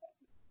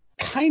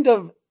kind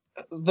of,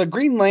 the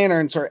Green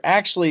Lanterns are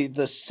actually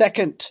the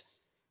second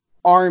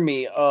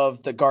army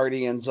of the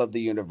Guardians of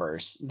the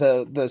Universe,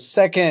 the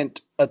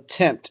second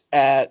attempt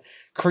at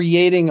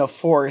creating a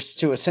force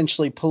to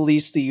essentially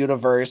police the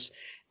universe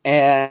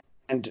and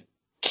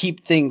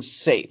keep things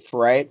safe,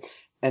 right?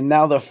 And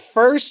now the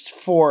first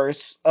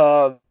force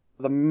of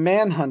the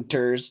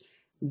Manhunters,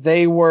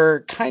 they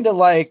were kind of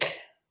like,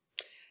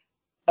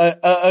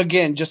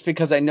 again, just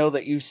because I know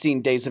that you've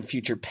seen Days of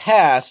Future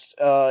Past,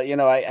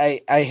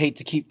 I hate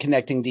to keep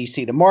connecting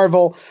DC to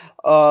Marvel.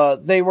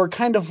 They were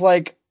kind of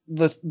like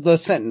the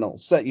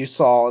Sentinels that you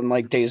saw in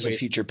like Days of Wait,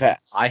 Future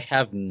Past. I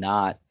have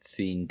not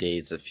seen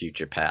Days of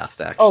Future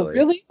Past Oh, actually.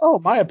 really? Oh,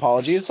 my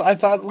apologies. I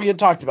thought we had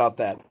talked about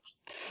that.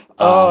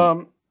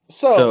 Um,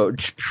 So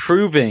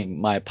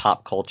proving my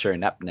pop culture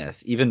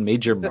ineptness, even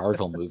major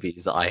Marvel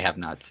movies I have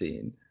not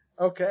seen.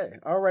 okay,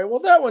 all right.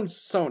 Well, that one's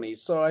Sony,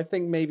 so I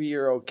think maybe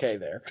you're okay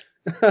there.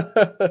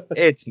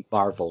 It's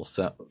Marvel,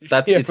 so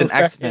Yeah, it's an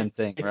X-Men right.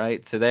 thing,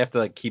 right? So they have to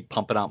like keep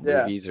pumping out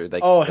Yeah. movies or they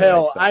Oh the rights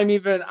hell, back.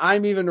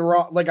 I'm even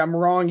wrong. Like I'm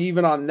wrong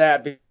even on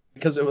that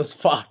because it was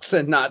Fox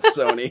and not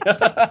Sony.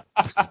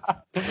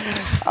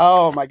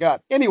 Oh my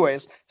god.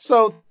 Anyways,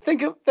 so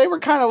they were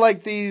kind of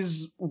like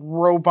these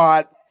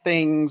robot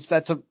things.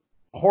 That's a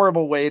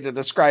horrible way to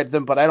describe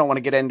them, but I don't want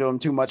to get into them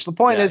too much. The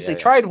point Yeah, is, yeah, they yeah.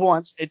 tried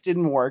once, it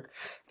didn't work.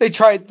 They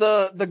tried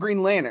the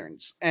Green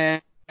Lanterns,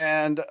 and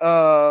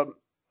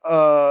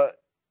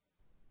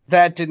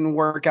that didn't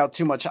work out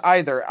too much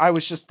either. I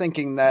was just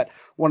thinking that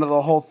one of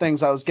the whole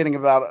things I was getting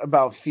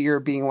about fear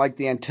being like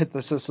the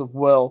antithesis of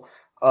will.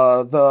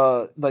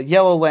 The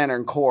Yellow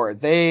Lantern Corps,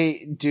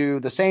 they do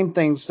the same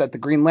things that the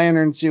Green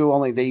Lanterns do,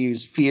 only they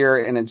use fear,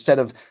 and instead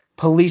of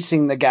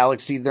policing the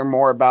galaxy, they're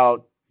more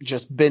about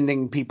just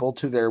bending people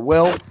to their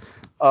will.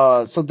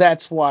 So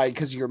that's why,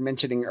 because you were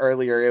mentioning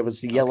earlier, it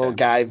was the yellow Okay.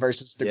 guy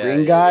versus the Yeah,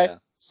 green yeah, guy. yeah.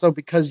 So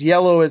because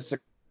yellow is the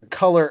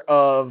color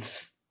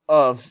of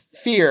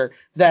fear,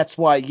 that's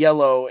why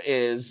yellow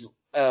is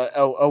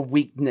a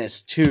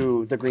weakness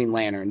to the Green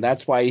Lantern.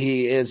 That's why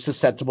he is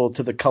susceptible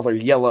to the color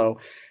yellow.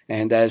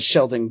 And as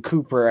Sheldon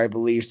Cooper, I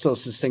believe, so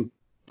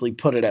succinctly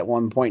put it at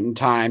one point in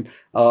time,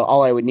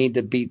 all I would need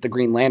to beat the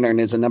Green Lantern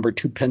is a number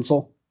 2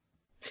 pencil.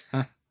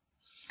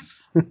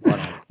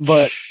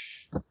 But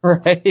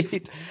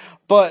right.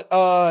 But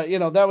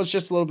that was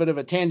just a little bit of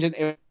a tangent.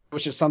 It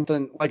was just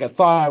something like a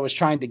thought I was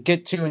trying to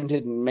get to and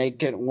didn't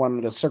make it.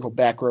 Wanted to circle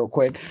back real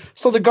quick.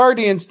 So the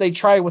Guardians, they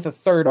try with a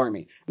third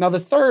army. Now the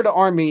third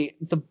army,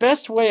 the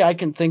best way I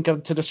can think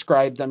of to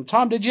describe them.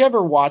 Tom, did you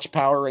ever watch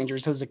Power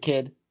Rangers as a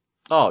kid?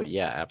 Oh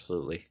yeah,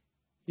 absolutely.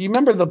 Do you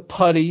remember the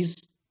putties?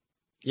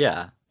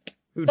 Yeah.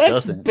 Who That's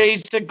doesn't?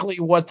 basically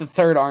what the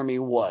third army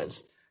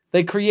was.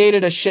 They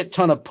created a shit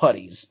ton of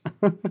putties.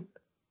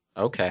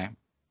 Okay.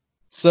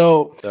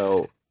 So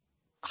So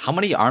how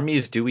many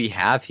armies do we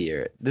have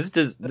here? this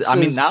I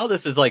mean, is now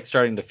this is like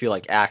starting to feel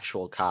like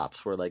actual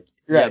cops. We're like,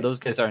 yeah, right. those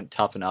guys aren't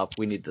tough enough.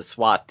 We need the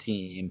SWAT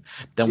team.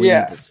 Then we need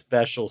Yeah. the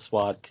special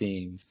SWAT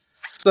team.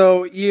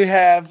 So you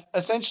have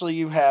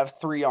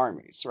three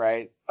armies,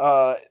 right?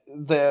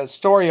 The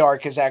story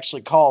arc is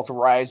actually called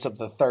Rise of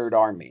the Third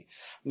Army.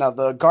 Now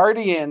the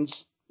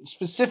Guardians,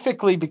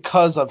 specifically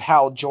because of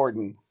Hal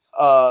Jordan,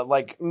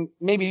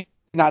 maybe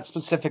not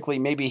specifically,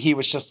 maybe he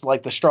was just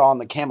like the straw on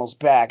the camel's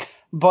back,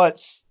 but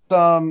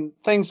some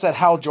things that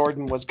Hal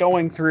Jordan was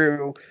going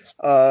through,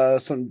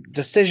 some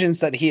decisions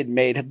that he had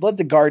made had led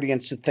the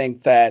Guardians to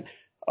think that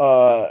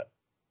uh,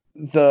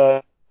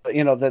 the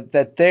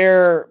that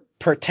their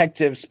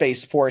protective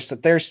space force,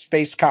 that their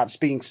space cops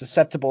being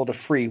susceptible to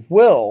free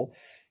will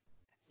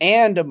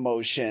and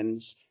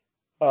emotions,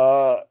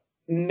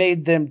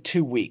 made them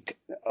too weak.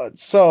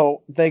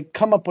 So they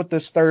come up with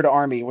this third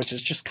army, which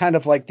is just kind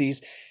of like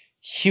these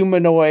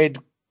humanoid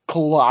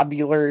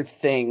globular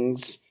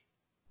things.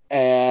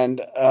 And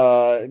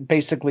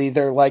basically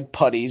they're like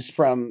putties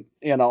from,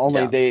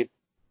 only Yeah. they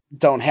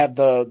don't have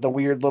the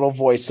weird little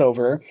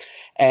voiceover.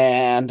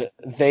 And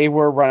they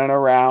were running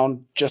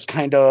around just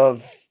kind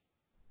of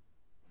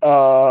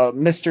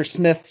Mr.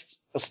 Smith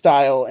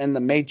style in the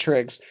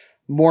Matrix,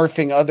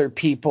 morphing other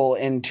people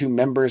into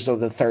members of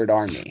the Third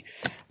Army.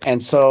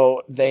 And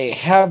so they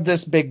have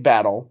this big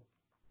battle,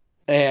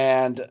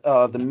 and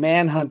the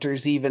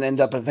Manhunters even end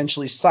up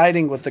eventually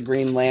siding with the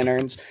Green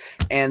Lanterns,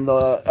 and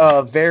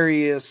the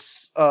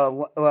various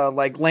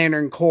like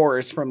Lantern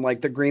Corps, from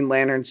like the Green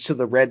Lanterns to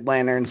the Red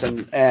Lanterns,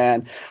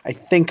 and I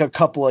think a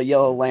couple of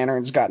Yellow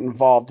Lanterns got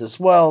involved as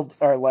well.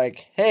 Are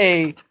like,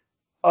 hey,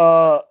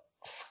 uh,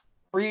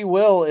 free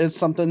will is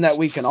something that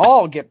we can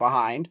all get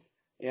behind.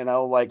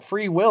 Like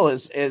free will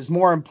is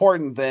more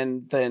important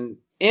than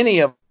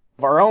any of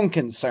our own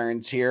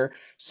concerns here.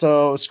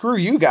 So screw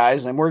you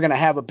guys, and we're gonna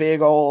have a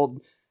big old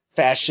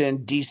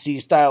fashioned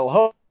DC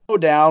style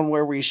hoedown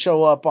where we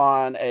show up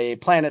on a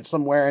planet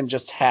somewhere and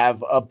just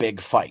have a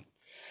big fight.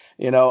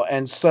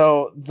 And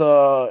so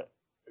the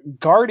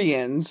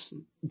Guardians,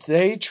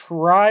 they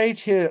try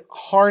to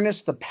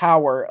harness the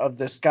power of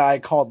this guy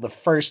called the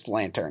First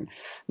Lantern.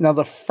 Now,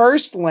 the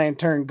First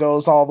Lantern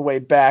goes all the way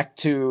back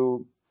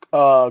to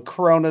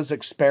Corona's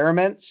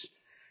experiments,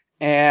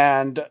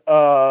 and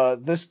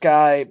this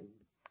guy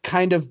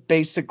kind of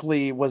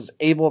basically was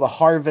able to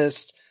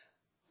harvest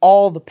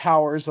all the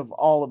powers of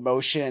all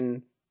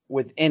emotion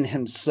within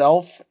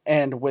himself,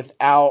 and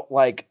without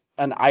like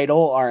an idol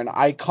or an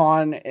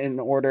icon in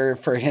order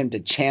for him to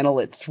channel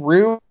it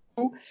through.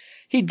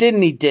 He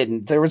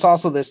didn't. There was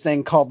also this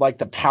thing called like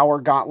the Power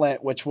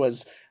Gauntlet, which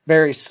was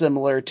very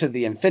similar to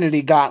the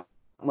Infinity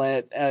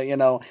Gauntlet.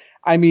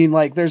 I mean,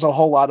 like there's a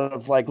whole lot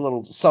of like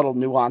little subtle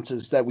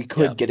nuances that we Yeah.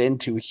 could get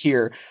into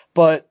here,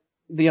 but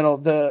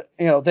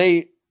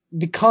they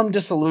become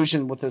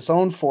disillusioned with this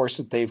own force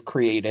that they've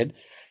created.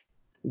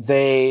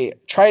 They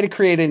try to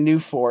create a new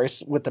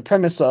force with the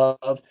premise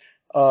of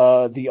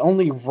the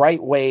only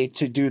right way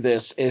to do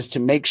this is to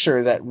make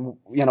sure that,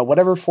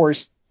 whatever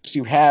force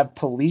you have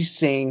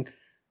policing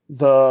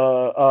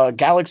the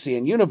galaxy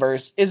and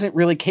universe isn't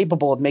really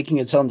capable of making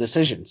its own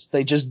decisions.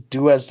 They just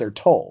do as they're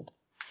told.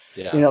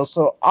 Yeah.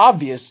 So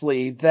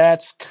obviously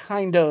that's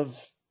kind of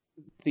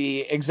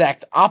the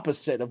exact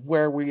opposite of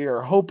where we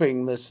are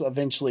hoping this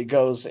eventually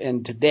goes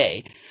in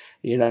today.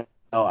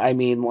 I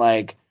mean,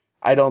 like,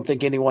 I don't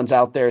think anyone's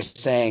out there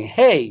saying,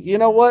 hey, you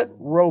know what?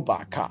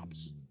 Robot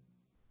cops.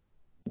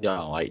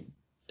 No,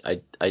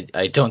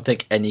 I don't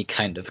think any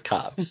kind of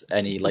cops,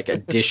 any like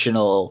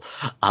additional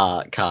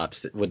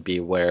cops would be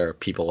where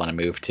people want to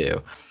move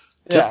to.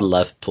 Just Yeah.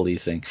 less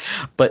policing.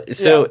 But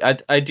so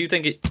I do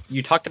think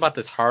you talked about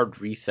this hard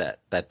reset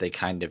that they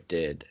kind of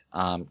did.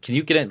 Can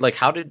you get in, like,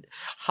 how did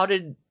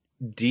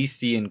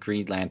DC and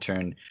Green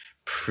Lantern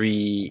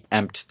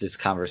preempt this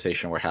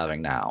conversation we're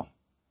having now?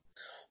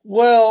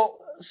 Well,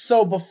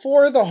 so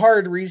before the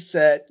hard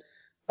reset,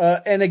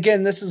 and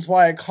again, this is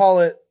why I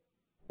call it,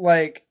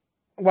 like,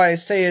 why I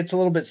say it's a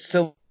little bit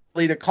silly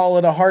to call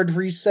it a hard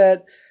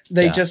reset.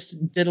 They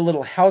just did a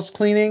little house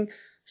cleaning.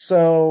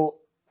 So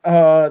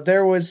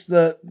there was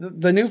the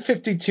New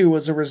 52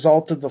 was a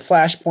result of the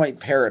Flashpoint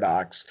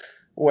paradox,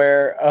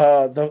 where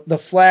the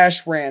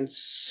Flash ran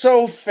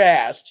so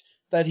fast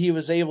that he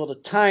was able to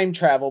time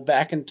travel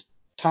back in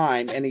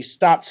time, and he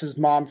stops his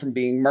mom from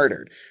being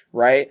murdered.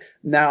 Right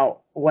now,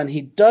 when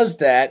he does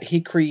that,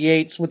 he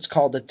creates what's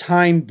called a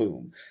time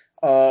boom.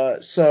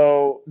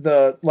 So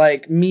the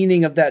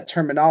meaning of that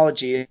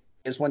terminology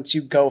is once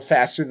you go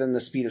faster than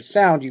the speed of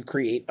sound, you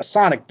create a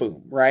sonic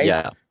boom, right?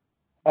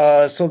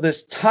 Yeah. So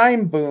this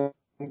time boom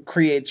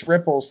creates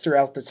ripples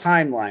throughout the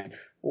timeline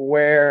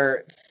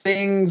where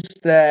things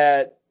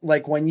that,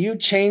 like, when you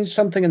change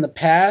something in the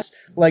past,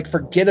 like,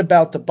 forget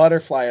about the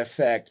butterfly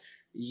effect,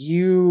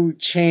 you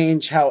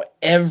change how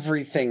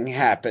everything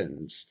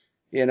happens.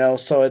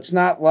 So it's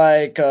not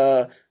like,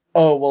 oh,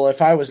 well,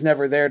 if I was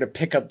never there to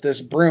pick up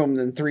this broom,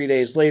 then 3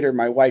 days later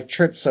my wife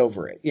trips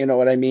over it. You know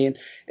what I mean?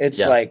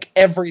 It's like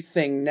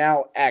everything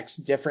now acts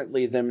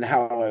differently than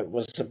how it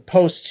was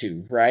supposed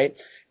to, right?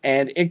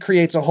 And it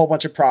creates a whole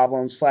bunch of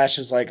problems. Flash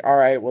is like, all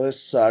right, well,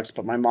 this sucks,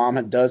 but my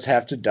mom does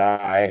have to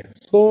die.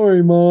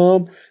 Sorry,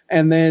 Mom.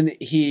 And then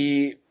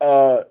he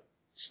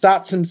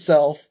stops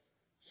himself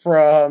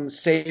from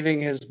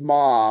saving his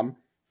mom,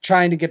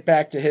 trying to get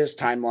back to his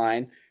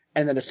timeline.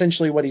 And then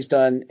essentially what he's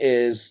done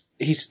is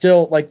he's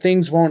still, like,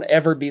 things won't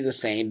ever be the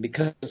same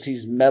because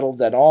he's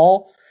meddled at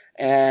all.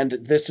 And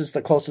this is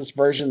the closest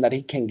version that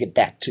he can get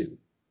back to.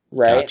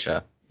 Right?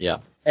 Gotcha. Yeah.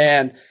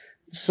 And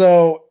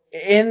so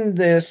in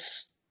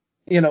this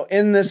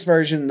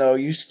version, though,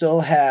 you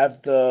still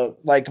have the,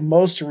 like,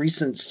 most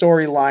recent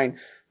storyline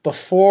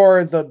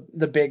before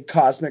the big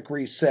cosmic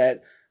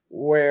reset,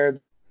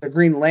 where the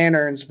Green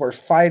Lanterns were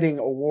fighting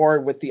a war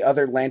with the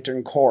other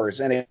Lantern Corps,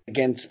 and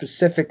again,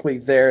 specifically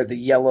there, the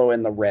yellow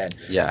and the red.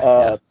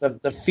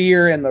 The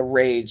fear and the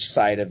rage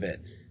side of it.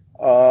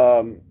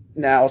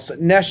 Now,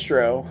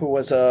 Sinestro, who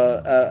was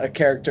a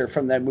character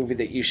from that movie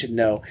that you should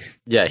know.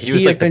 Yeah, he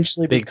was like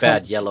the big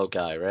bad yellow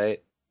guy,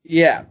 right?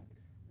 Yeah.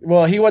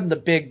 Well, he wasn't the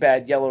big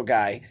bad yellow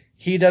guy.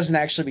 He doesn't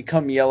actually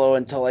become yellow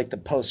until, like, the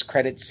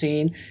post-credit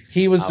scene.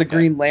 He was the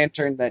Green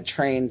Lantern that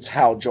trains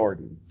Hal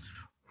Jordan.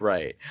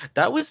 Right.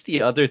 That was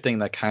the other thing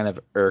that kind of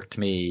irked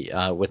me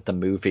with the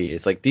movie.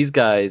 Is like, these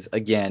guys,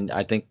 again,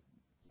 I think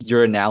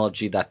your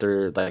analogy that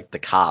they're like the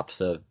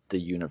cops of the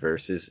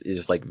universe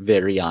is like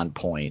very on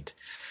point.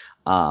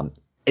 And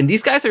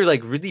these guys are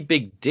like really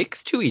big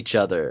dicks to each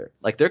other.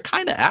 Like, they're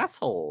kind of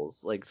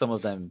assholes. Like, some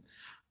of them,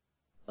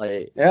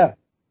 like, yeah.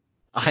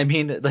 I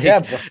mean,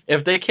 like,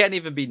 if they can't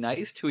even be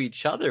nice to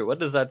each other, what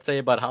does that say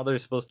about how they're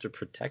supposed to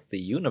protect the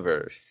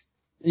universe?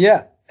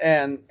 Yeah,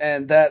 and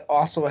that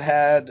also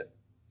had,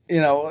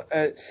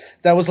 that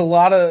was a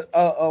lot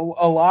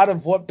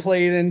of what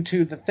played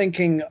into the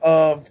thinking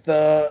of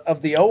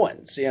the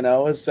Owens.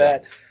 Is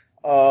that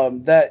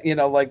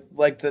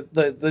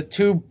the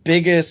two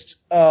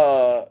biggest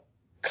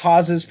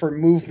causes for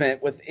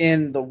movement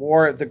within the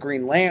War of the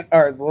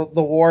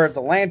the War of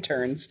the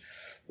Lanterns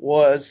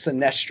was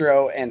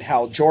Sinestro and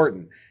Hal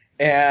Jordan.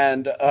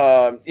 And,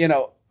 a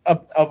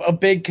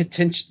big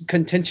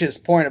contentious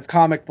point of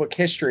comic book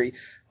history.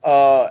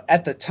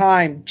 At the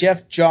time,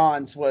 Jeff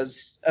Johns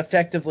was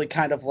effectively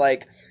kind of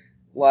like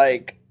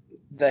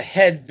the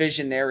head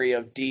visionary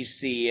of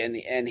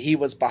DC, and he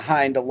was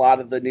behind a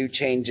lot of the new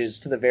changes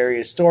to the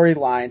various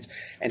storylines,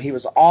 and he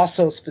was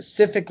also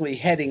specifically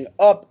heading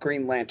up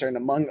Green Lantern,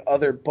 among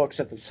other books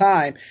at the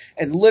time.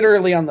 And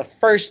literally on the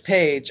first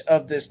page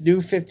of this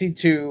New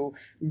 52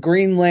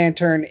 Green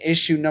Lantern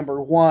issue number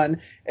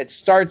 1, it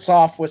starts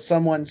off with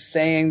someone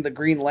saying the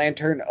Green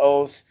Lantern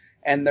oath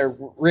and their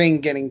ring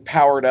getting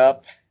powered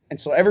up. And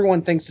so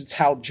everyone thinks it's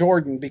Hal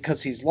Jordan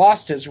because he's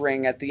lost his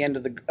ring at the end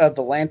of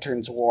the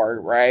Lanterns War,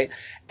 right?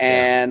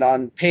 And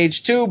on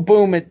page 2,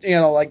 boom, it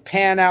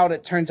pan out,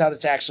 it turns out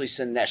it's actually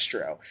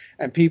Sinestro.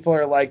 And people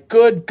are like,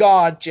 "Good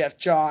God, Jeff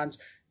Johns,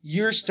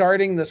 you're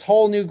starting this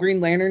whole new Green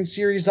Lantern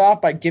series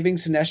off by giving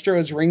Sinestro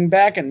his ring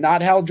back and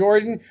not Hal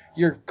Jordan,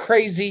 you're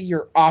crazy.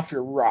 You're off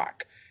your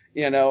rock.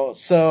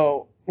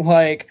 So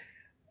like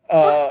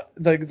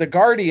the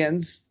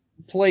Guardians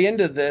play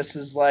into this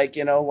is like,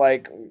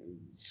 Sinestro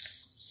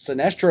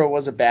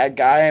was a bad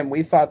guy and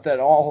we thought that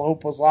all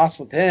hope was lost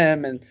with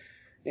him, and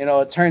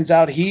it turns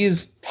out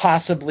he's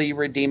possibly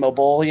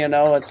redeemable,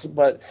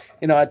 but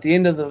at the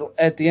end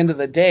of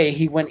the day,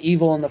 he went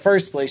evil in the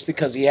first place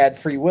because he had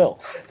free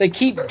will. They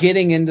keep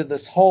getting into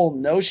this whole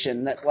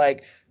notion that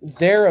like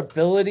their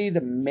ability to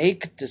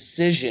make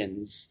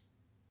decisions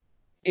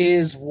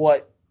is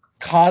what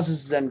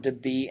causes them to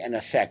be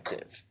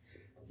ineffective,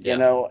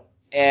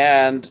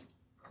 and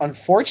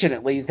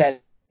unfortunately that's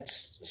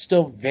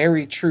still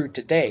very true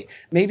today.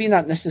 Maybe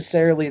not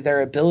necessarily their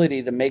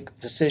ability to make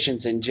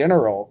decisions in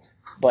general,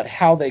 but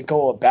how they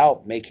go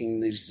about making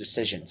these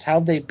decisions, how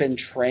they've been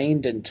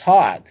trained and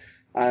taught.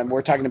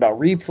 We're talking about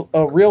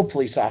real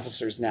police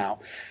officers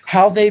now,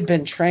 how they've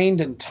been trained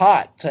and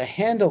taught to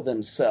handle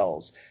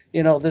themselves.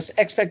 This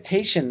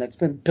expectation that's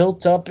been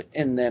built up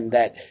in them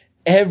that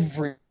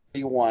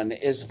everyone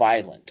is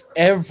violent.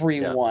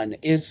 Everyone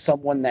is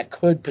someone that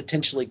could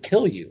potentially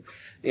kill you.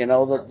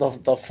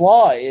 The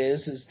flaw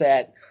is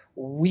that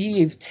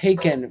we've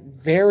taken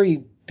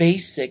very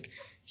basic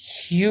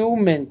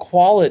human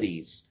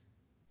qualities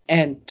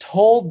and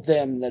told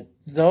them that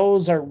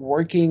those are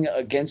working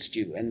against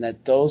you and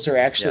that those are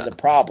actually the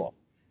problem.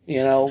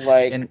 Go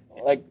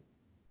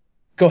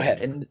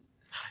ahead. And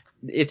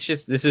it's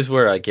just, this is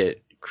where I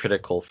get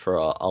critical for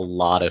a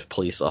lot of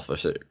police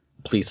officers,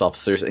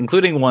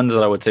 including ones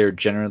that I would say are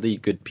generally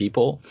good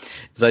people,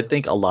 is I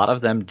think a lot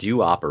of them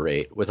do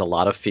operate with a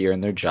lot of fear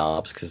in their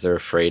jobs because they're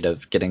afraid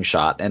of getting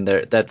shot, and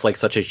that's like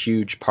such a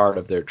huge part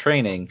of their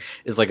training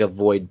is like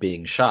avoid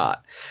being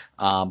shot.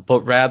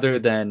 But rather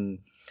than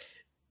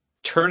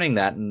turning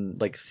that and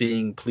like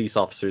seeing police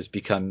officers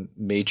become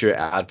major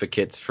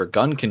advocates for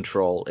gun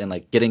control and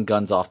like getting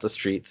guns off the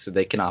streets so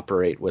they can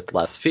operate with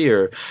less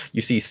fear,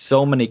 you see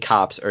so many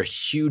cops are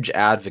huge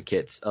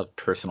advocates of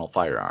personal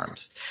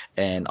firearms,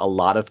 and a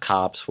lot of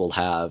cops will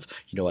have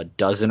a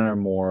dozen or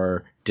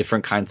more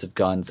different kinds of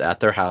guns at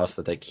their house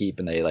that they keep,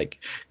 and they like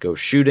go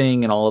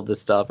shooting and all of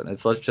this stuff, and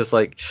it's just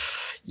like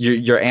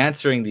you're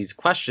answering these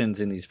questions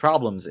and these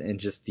problems in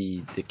just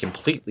the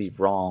completely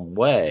wrong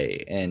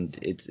way, and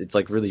it's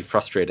like really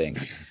frustrating.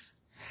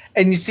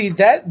 And you see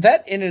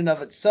that in and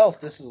of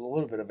itself, this is a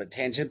little bit of a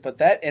tangent, but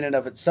that in and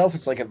of itself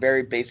is like a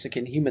very basic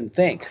and human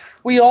thing.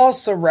 We all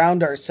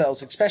surround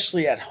ourselves,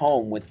 especially at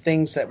home, with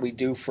things that we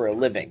do for a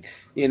living.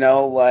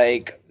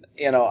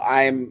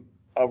 I'm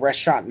a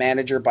restaurant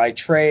manager by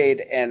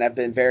trade, and I've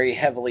been very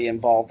heavily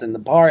involved in the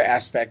bar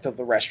aspect of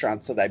the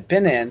restaurants that I've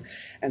been in.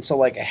 And so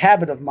like a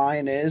habit of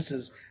mine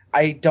is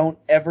I don't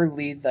ever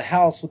leave the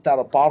house without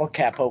a bottle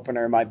cap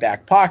opener in my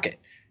back pocket,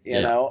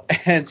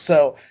 And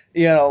so,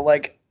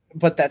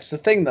 but that's the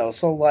thing though.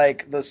 So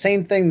like the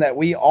same thing that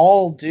we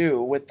all do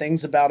with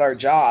things about our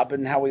job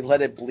and how we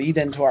let it bleed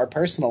into our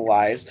personal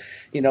lives,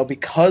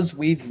 because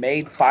we've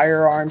made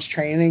firearms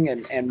training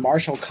and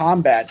martial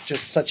combat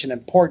just such an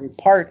important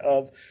part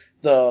of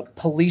the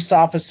police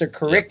officer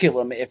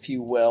curriculum, if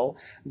you will,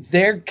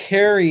 they're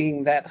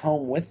carrying that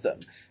home with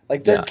them.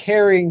 Like they're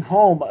carrying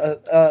home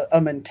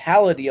a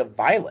mentality of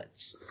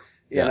violence,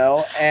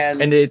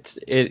 and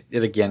it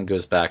again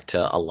goes back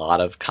to a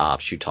lot of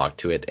cops you talk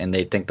to it, and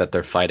they think that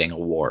they're fighting a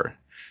war.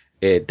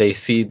 They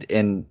see,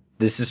 and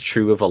this is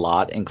true of a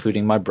lot,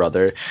 including my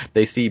brother,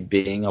 they see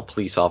being a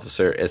police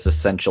officer as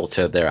essential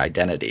to their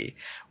identity,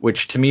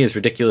 which to me is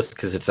ridiculous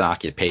because it's an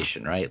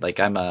occupation, right?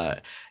 Like I'm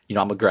a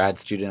grad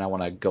student, I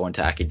want to go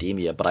into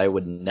academia, but I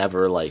would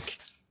never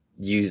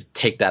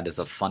take that as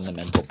a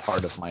fundamental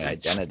part of my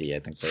identity. I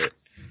think that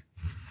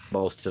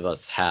most of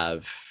us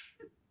have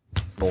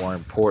more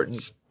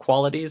important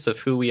qualities of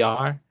who we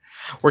are.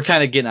 We're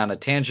kind of getting on a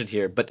tangent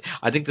here, but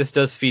I think this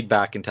does feed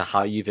back into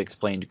how you've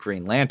explained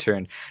Green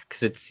Lantern,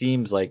 because it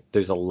seems like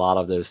there's a lot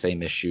of those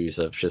same issues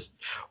of just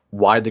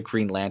why the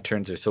Green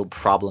Lanterns are so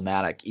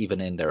problematic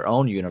even in their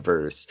own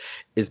universe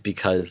is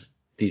because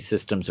these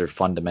systems are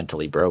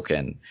fundamentally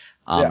broken.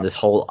 This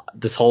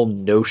whole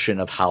notion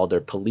of how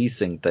they're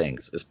policing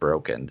things is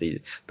broken.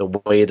 The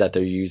way that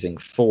they're using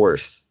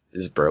force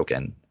is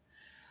broken.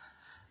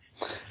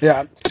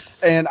 Yeah,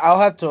 and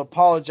I'll have to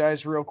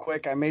apologize real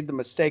quick. I made the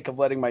mistake of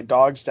letting my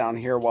dogs down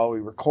here while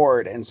we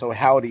record, and so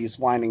Howdy's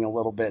whining a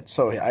little bit.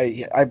 So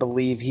I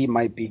believe he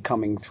might be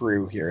coming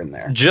through here and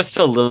there. Just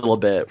a little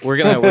bit. We're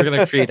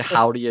gonna create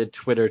Howdy a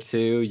Twitter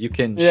too. You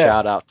can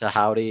shout out to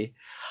Howdy.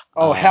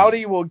 Oh,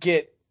 Howdy will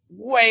get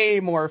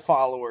way more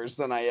followers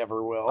than I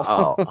ever will.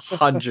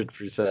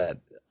 100%.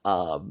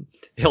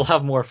 He'll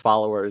have more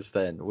followers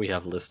than we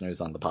have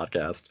listeners on the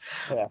podcast.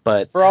 Yeah.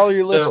 But for all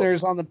your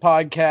listeners on the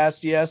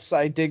podcast, yes,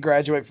 I did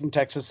graduate from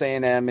Texas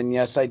A&M, and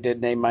yes, I did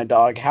name my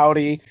dog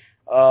Howdy.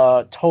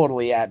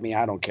 Totally at me.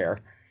 I don't care.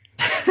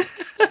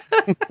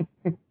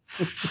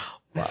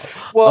 Wow.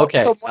 Well,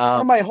 Okay. so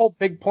one of my whole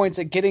big points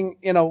at getting,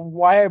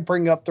 why I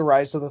bring up the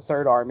rise of the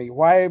Third Army,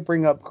 why I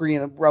bring up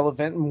Green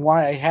relevant, and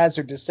why I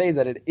hazard to say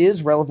that it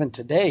is relevant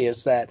today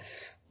is that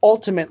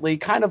ultimately,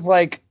 kind of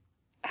like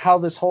how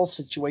this whole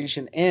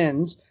situation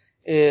ends,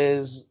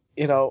 is,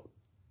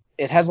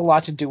 it has a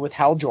lot to do with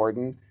Hal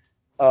Jordan,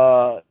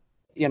 and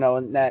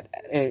that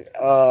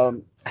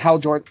Hal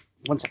Jordan.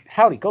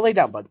 Howdy, go lay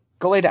down, bud.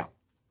 Go lay down.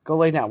 Go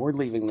lay down. We're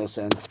leaving this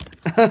in.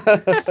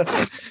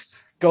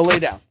 Go lay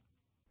down.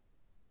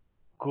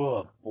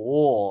 Good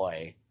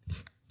boy.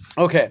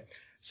 Okay,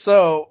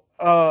 so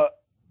Hal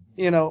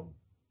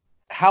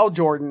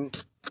Jordan,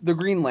 the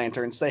Green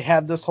Lanterns, they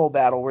had this whole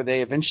battle where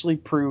they eventually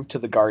proved to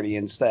the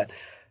Guardians that,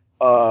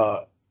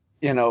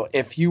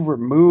 if you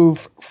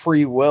remove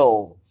free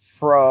will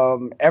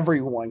from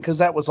everyone, because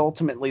that was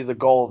ultimately the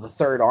goal of the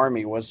Third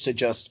Army, was to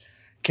just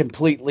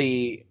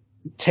completely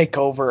take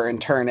over and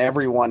turn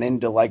everyone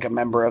into like a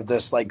member of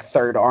this like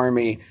Third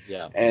Army,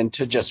 and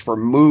to just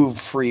remove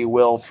free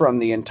will from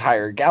the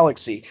entire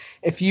galaxy.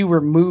 If you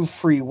remove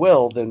free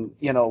will, then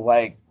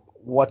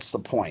what's the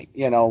point?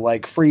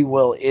 Free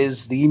will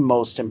is the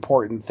most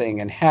important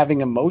thing, and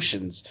having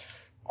emotions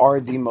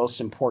are the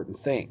most important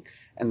thing,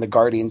 and the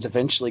Guardians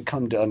eventually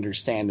come to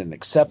understand and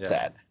accept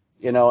that.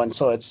 And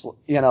so it's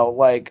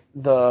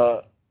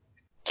the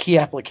key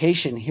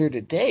application here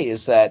today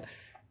is that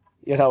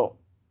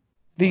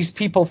these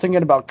people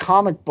thinking about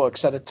comic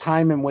books at a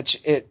time in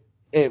which it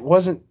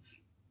wasn't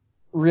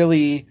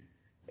really,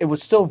 it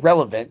was still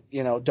relevant,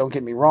 don't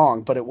get me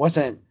wrong, but it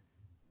wasn't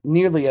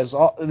nearly as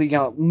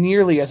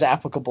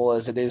applicable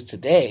as it is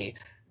today.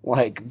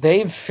 Like,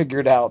 they've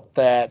figured out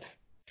that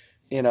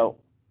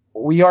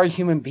we are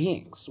human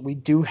beings. We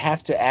do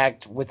have to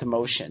act with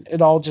emotion.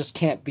 It all just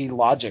can't be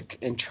logic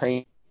and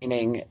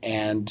training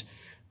and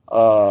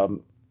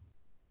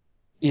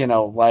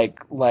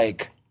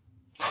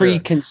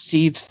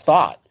preconceived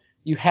thought.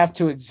 You have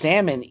to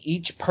examine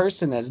each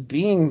person as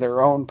being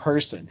their own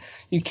person.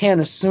 You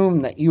can't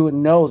assume that you would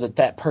know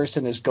that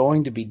person is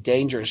going to be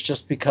dangerous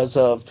just because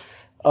of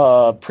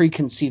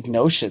preconceived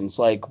notions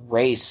like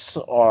race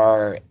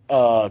or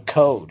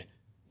code,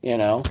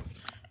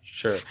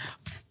 Sure.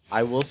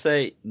 I will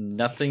say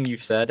nothing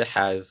you've said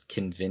has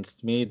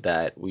convinced me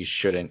that we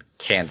shouldn't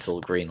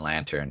cancel Green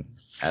Lantern,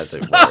 as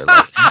it were.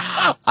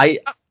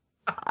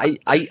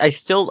 I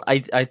still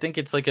think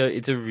it's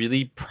it's a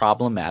really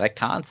problematic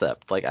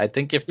concept. Like, I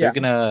think if they're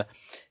gonna,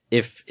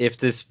 if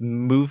this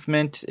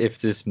movement, if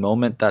this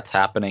moment that's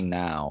happening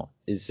now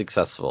is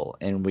successful,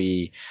 and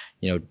we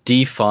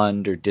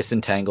defund or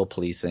disentangle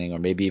policing, or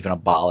maybe even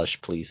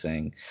abolish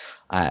policing,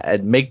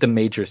 and make the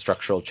major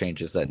structural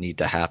changes that need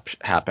to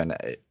happen,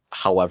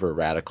 however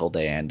radical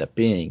they end up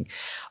being,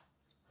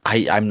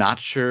 I'm not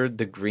sure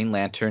the Green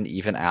Lantern,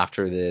 even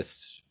after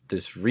this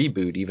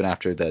reboot, even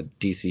after the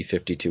DC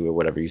 52 or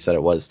whatever you said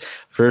it was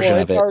version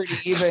of it. Well, it's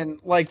already even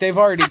they've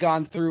already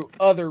gone through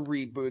other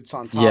reboots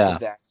on top of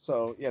that.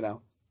 So,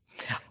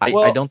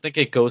 I don't think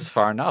it goes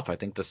far enough. I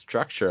think the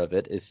structure of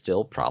it is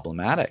still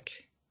problematic.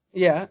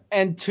 Yeah,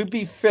 and to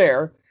be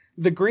fair,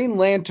 the Green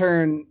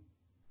Lantern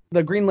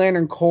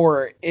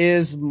Corps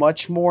is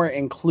much more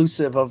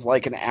inclusive of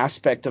an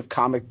aspect of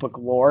comic book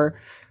lore.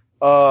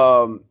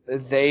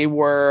 They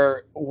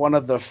were one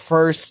of the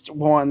first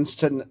ones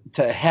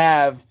to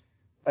have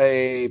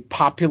a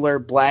popular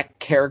black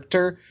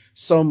character,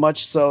 so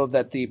much so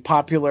that the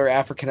popular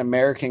African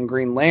American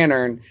Green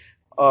Lantern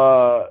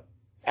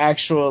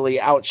actually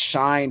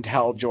outshined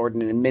Hal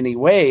Jordan in many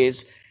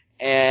ways.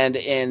 And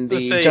in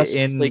the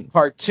Justice League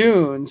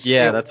cartoons,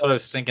 that's what I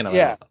was thinking about.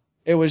 Yeah,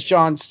 it was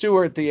John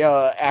Stewart, the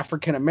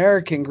African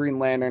American Green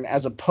Lantern,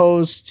 as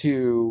opposed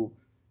to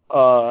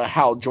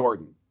Hal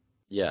Jordan.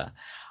 Yeah.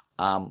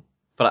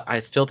 But I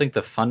still think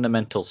the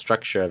fundamental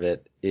structure of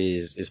it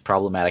is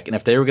problematic. And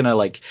if they were going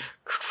to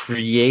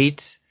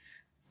create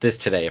this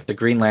today, if the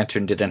Green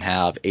Lantern didn't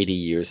have 80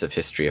 years of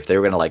history, if they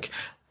were going to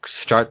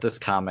start this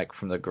comic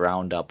from the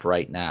ground up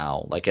right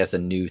now, as a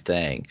new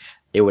thing,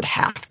 it would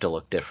have to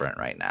look different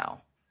right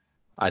now,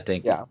 I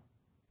think. Yeah.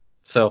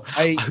 So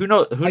who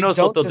knows what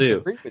they'll do? I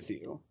disagree with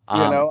you.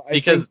 Because I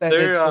think that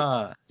it's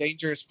a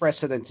dangerous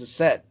precedent to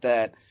set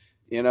that.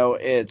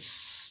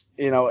 It's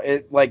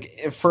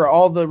for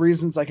all the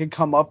reasons I could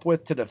come up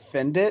with to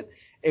defend it,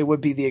 it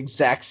would be the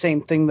exact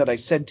same thing that I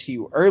said to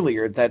you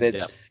earlier, that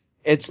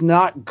it's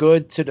not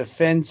good to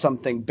defend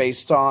something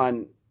based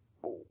on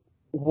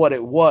what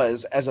it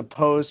was as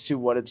opposed to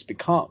what it's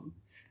become.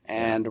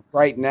 And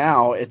right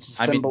now it's a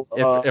symbol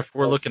if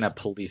we're looking at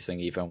policing,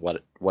 even what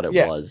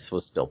it was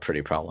still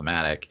pretty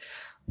problematic.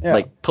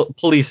 Yeah.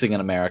 Policing in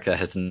America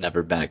has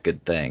never been a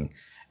good thing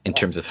in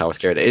terms of how it's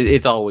carried.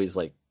 It's always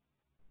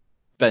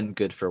been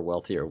good for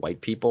wealthier white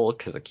people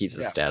because it keeps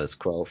the status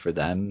quo for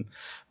them,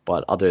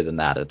 but other than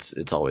that,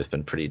 it's always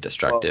been pretty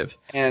destructive.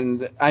 Well,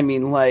 and I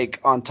mean,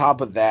 on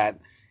top of that,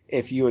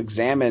 if you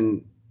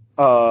examine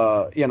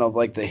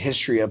the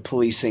history of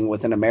policing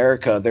within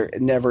America, there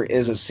never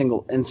is a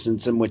single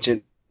instance in which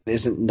it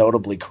isn't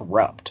notably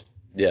corrupt.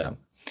 Yeah.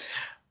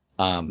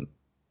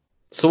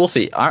 So we'll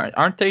see.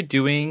 Aren't they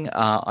doing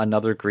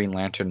another Green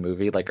Lantern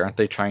movie? Like, aren't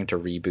they trying to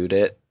reboot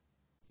it?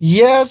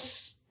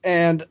 Yes,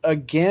 and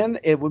again,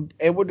 it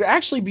would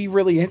actually be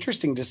really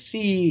interesting to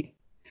see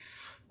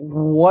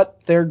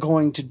what they're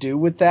going to do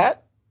with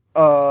that.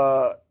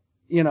 Uh,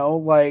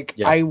 like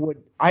Yeah.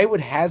 I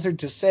would hazard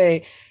to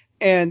say,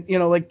 and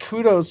like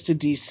kudos to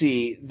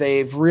DC.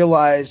 They've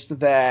realized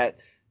that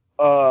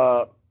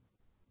uh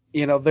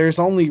there's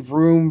only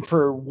room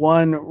for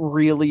one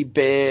really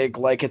big,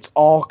 like it's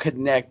all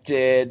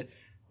connected,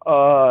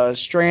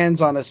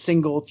 strands on a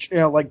single,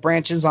 like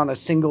branches on a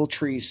single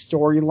tree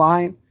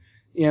storyline,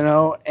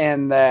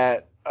 and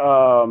that,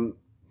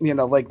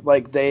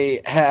 like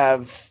they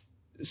have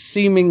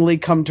seemingly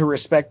come to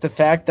respect the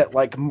fact that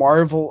like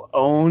Marvel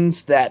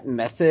owns that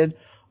method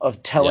of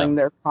Yeah. telling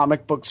their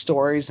comic book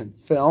stories in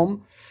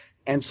film.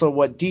 And so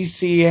what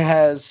DC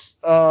has,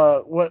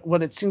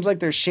 what it seems like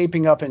they're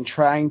shaping up and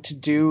trying to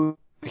do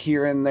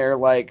here in their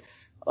like,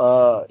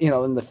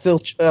 in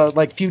the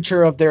like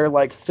future of their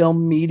like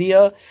film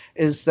media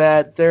is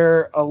that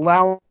they're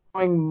allowing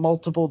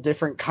multiple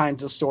different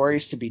kinds of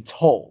stories to be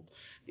told.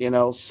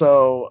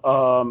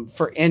 So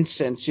for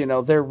instance,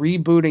 they're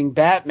rebooting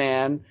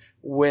Batman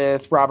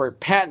with Robert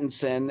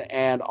Pattinson,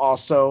 and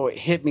also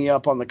hit me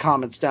up on the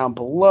comments down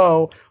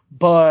below,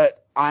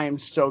 but I'm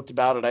stoked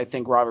about it. I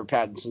think Robert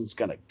Pattinson's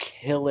going to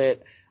kill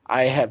it.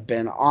 I have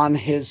been on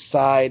his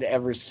side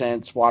ever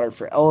since Water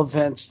for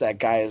Elephants. That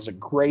guy is a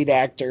great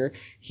actor.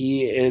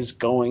 He is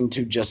going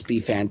to just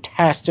be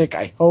fantastic,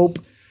 I hope.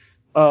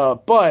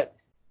 But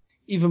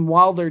even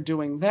while they're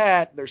doing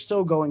that, they're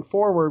still going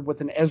forward with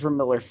an Ezra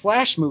Miller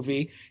Flash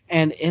movie.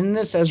 And in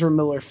this Ezra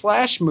Miller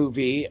Flash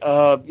movie,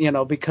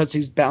 because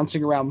he's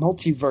bouncing around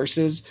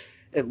multiverses,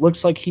 it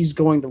looks like he's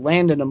going to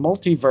land in a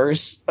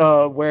multiverse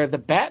where the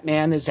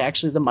Batman is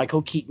actually the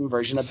Michael Keaton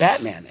version of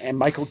Batman. And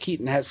Michael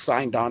Keaton has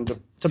signed on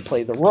to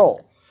play the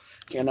role.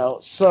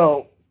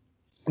 So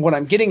what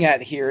I'm getting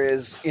at here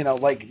is,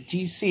 like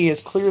DC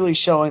is clearly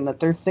showing that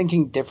they're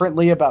thinking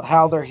differently about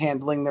how they're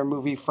handling their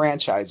movie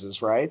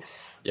franchises, right?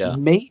 Yeah.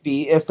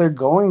 Maybe if they're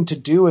going to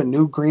do a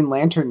new Green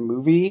Lantern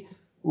movie,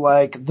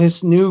 like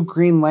this new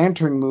Green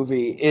Lantern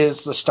movie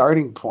is the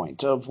starting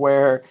point of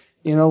where,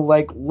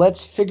 like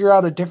let's figure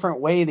out a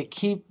different way to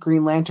keep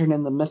Green Lantern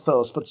in the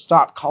mythos, but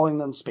stop calling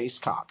them space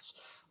cops.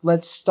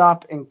 Let's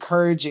stop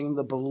encouraging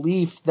the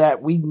belief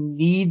that we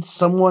need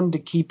someone to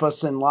keep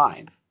us in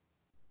line.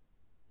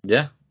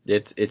 Yeah.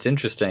 It's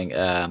interesting.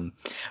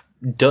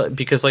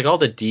 Because like all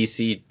the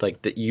DC,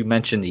 like you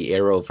mentioned the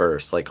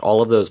Arrowverse, like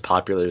all of those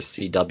popular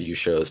CW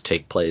shows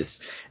take place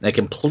in a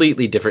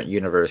completely different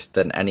universe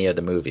than any of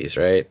the movies,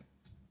 right?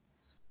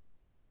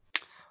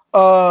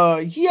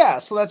 Yeah,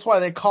 so that's why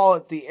they call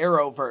it the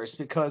Arrowverse,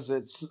 because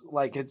it's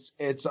like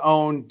its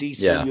own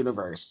DC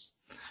universe.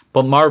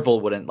 But Marvel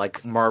wouldn't,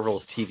 like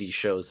Marvel's TV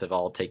shows have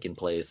all taken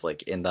place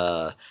like in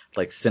the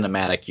like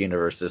cinematic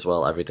universe as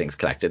well. Everything's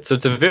connected. So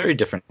it's a very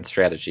different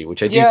strategy,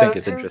 which I do think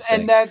is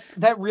interesting. And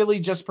that really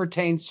just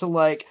pertains to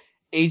like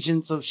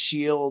Agents of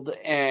Shield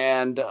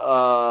and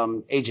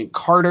Agent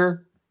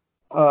Carter.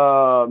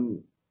 I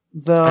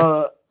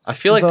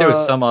feel like there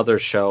was some other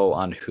show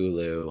on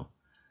Hulu.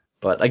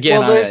 But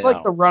again, there's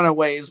like the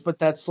Runaways, but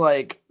that's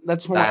more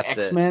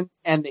X-Men,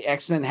 and the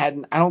X-Men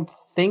I don't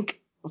think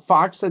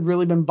Fox had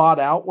really been bought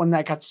out when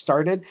that got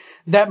started.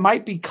 That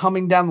might be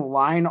coming down the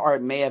line, or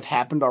it may have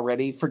happened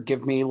already.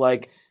 Forgive me,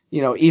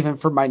 even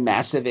for my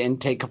massive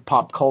intake of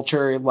pop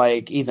culture,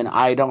 like even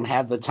I don't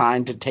have the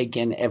time to take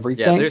in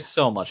everything. Yeah, there's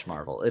so much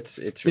Marvel. It's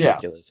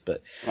ridiculous,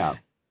 but yeah.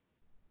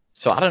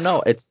 So I don't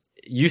know.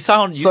 You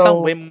sound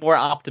way more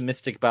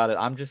optimistic about it.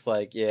 I'm just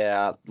like,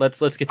 yeah, let's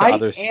get to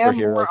other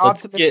superheroes.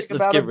 Let's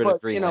get rid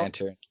of Green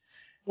Lantern.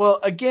 Well,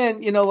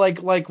 again,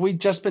 like we've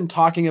just been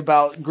talking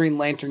about Green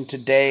Lantern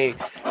today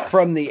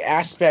from the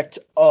aspect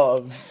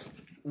of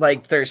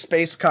like they're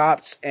space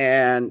cops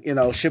and,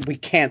 should we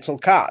cancel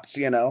cops,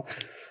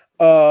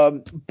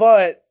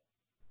 but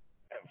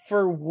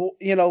for,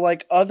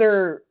 like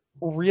other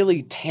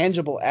really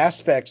tangible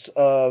aspects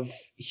of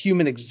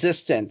human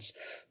existence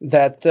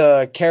that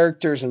the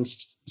characters and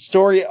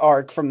story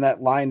arc from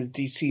that line of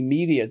DC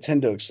media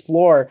tend to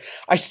explore,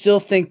 I still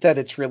think that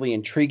it's really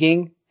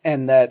intriguing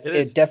and that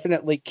it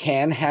definitely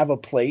can have a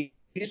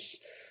place.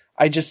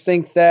 I just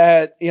think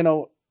that,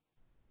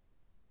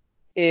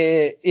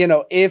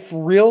 if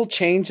real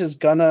change is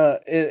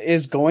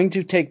going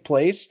to take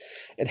place,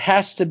 it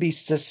has to be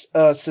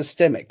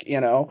systemic,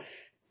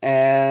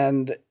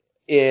 and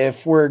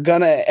if we're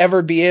gonna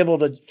ever be able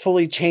to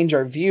fully change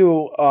our view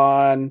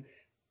on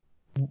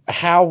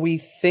how we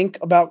think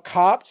about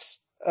cops,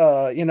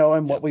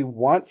 and what we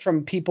want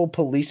from people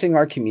policing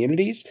our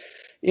communities,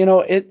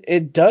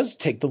 it does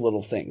take the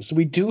little things.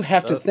 We do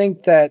have to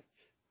think that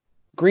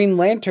Green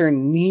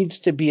Lantern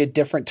needs to be a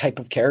different type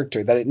of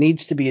character, that it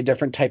needs to be a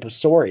different type of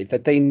story,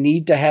 that they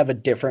need to have a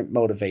different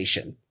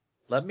motivation.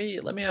 Let me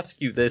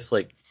ask you this,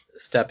 like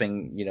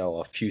stepping,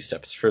 a few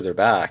steps further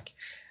back.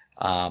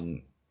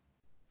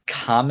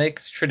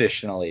 Comics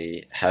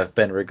traditionally have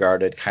been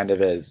regarded kind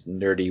of as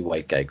nerdy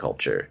white guy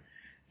culture.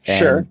 And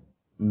sure.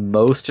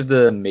 most of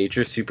the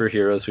major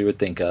superheroes we would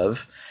think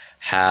of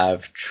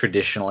have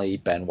traditionally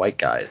been white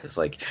guys.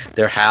 Like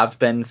there have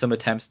been some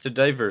attempts to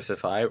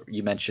diversify.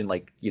 You mentioned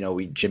like,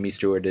 Jimmy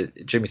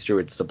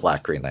Stewart's the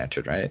Black Green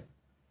Lantern, right?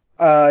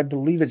 I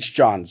believe it's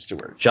John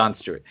Stewart. John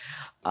Stewart.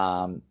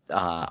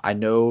 I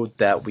know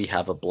that we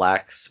have a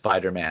black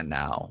Spider-Man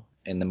now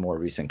in the more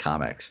recent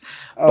comics.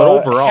 But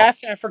overall,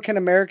 half African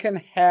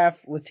American, half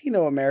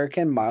Latino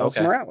American, Miles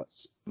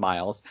Morales.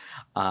 Miles.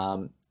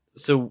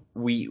 So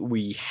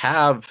we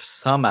have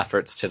some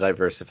efforts to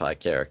diversify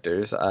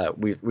characters.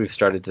 We've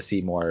started to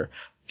see more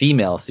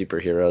female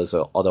superheroes,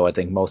 although I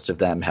think most of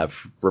them have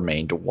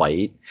remained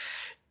white.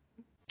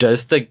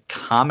 Does the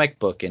comic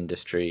book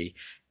industry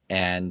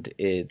and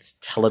its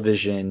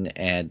television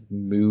and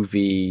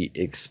movie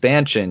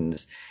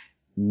expansions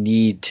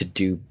need to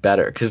do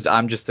better? Because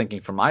I'm just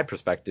thinking from my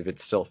perspective, it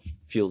still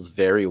feels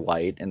very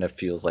white, and it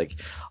feels like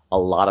a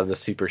lot of the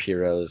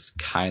superheroes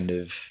kind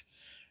of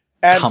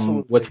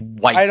come with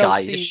white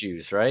guy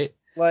issues, right?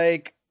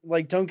 Like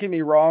don't get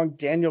me wrong,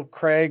 Daniel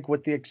Craig,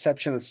 with the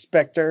exception of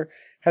Spectre,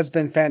 has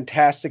been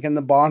fantastic in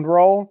the Bond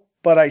role,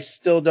 but I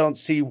still don't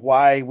see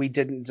why we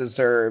didn't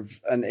deserve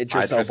an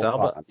Idris Elba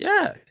Bond.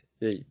 Yeah.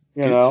 Dude's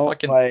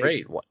fucking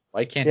great.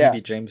 Why can't he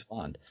be James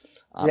Bond?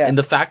 And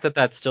the fact that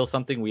that's still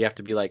something we have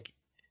to be like,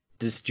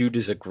 this dude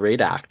is a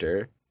great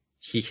actor.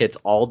 He hits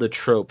all the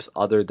tropes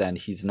other than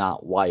he's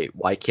not white.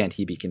 Why can't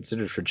he be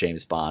considered for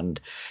James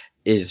Bond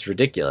is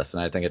ridiculous.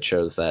 And I think it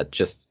shows that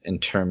just in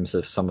terms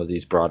of some of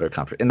these broader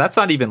and that's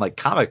not even like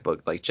comic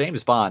book. Like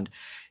James Bond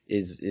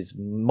is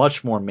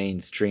much more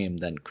mainstream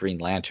than Green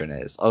Lantern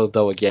is.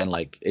 Although again,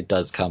 like it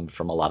does come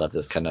from a lot of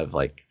this kind of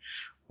like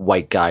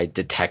white guy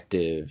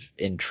detective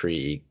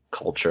intrigue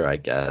culture, I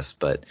guess,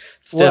 but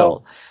still.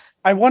 Well,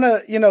 I want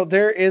to,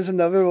 there is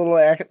another little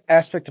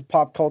aspect of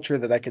pop culture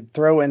that I could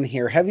throw in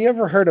here. Have you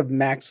ever heard of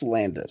Max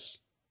Landis?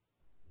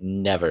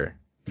 Never.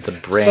 It's a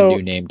brand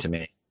new name to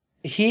me.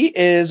 He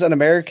is an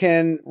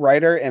American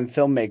writer and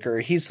filmmaker.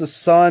 He's the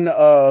son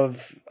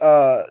of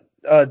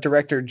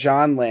director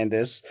John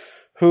Landis,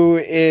 who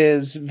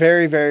is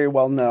very, very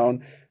well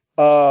known.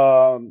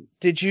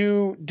 Did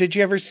you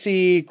ever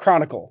see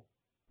Chronicle?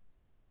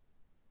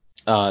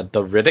 The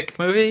Riddick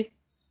movie?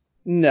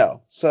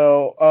 No.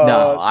 So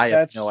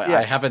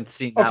I haven't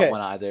seen that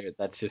one either.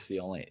 That's just the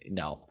only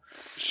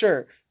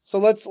Sure. So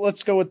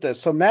let's go with this.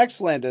 So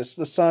Max Landis,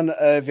 the son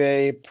of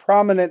a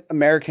prominent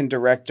American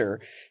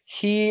director,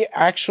 he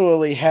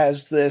actually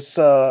has this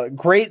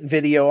great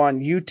video on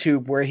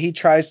YouTube where he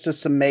tries to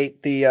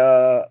summate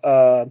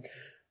the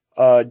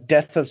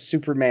Death of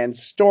Superman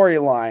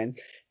storyline.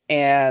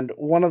 And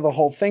one of the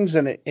whole things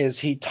in it is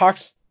he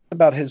talks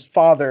about his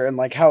father and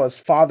like how his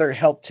father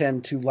helped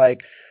him to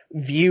like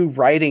view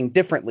writing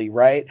differently,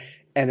 right?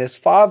 And his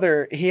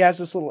father, he has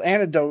this little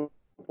anecdote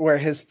where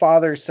his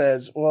father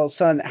says, well,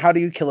 son, how do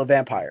you kill a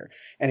vampire?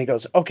 And he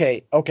goes,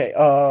 okay,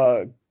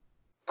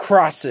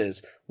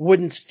 crosses,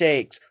 wooden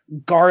stakes,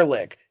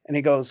 garlic. And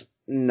he goes,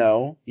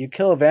 no, you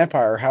kill a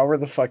vampire however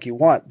the fuck you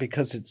want,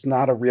 because it's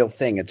not a real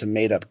thing. It's a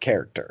made up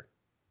character.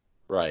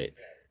 Right.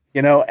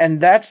 And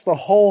that's the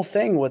whole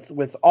thing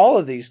with all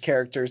of these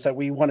characters that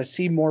we want to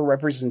see more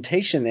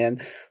representation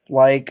in.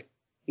 Like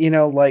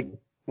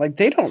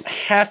they don't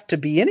have to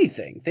be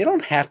anything. They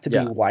don't have to be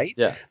white.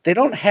 Yeah. They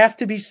don't have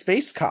to be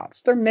space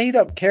cops. They're made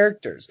up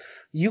characters.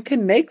 You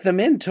can make them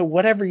into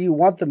whatever you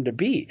want them to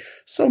be.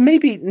 So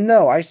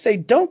I say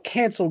don't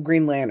cancel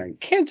Green Lantern.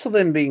 Cancel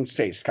them being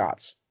space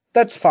cops.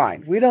 That's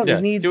fine. We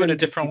don't need do it them a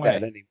different to way do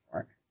that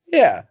anymore.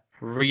 Yeah.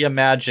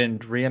 Reimagine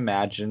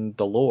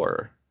the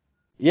lore.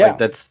 Yeah.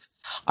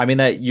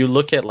 Like you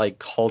look at like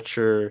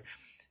culture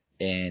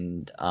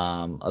and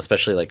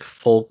especially like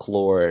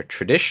folklore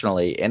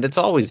traditionally, and it's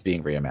always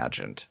being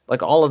reimagined.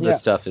 Like all of this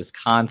stuff is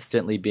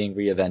constantly being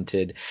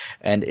reinvented,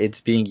 and it's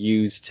being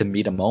used to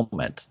meet a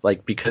moment.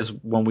 Like, because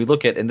when we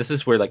look at, and this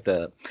is where like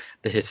the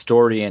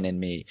historian in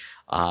me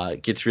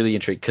gets really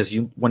intrigued, because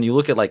when you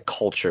look at like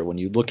culture, when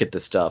you look at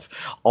this stuff,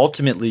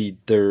 ultimately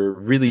they're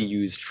really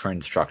used for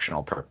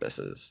instructional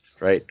purposes,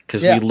 right?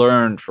 Because we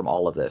learn from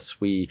all of this.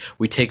 We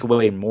take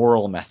away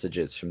moral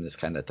messages from this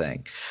kind of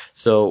thing.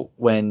 So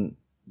when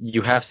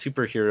you have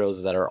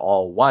superheroes that are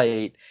all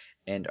white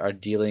and are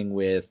dealing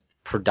with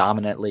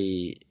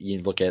predominantly, you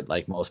look at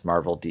like most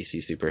Marvel DC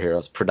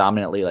superheroes,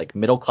 predominantly like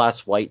middle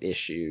class white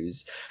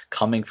issues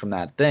coming from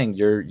that thing,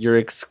 you're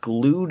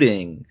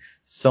excluding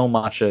so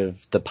much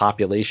of the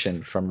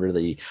population from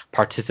really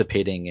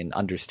participating and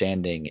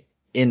understanding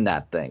in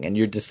that thing, and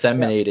you're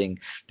disseminating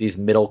these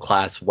middle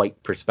class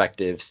white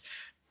perspectives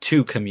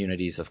to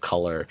communities of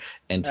color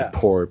and to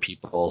poor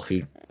people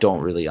who don't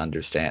really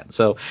understand.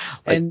 So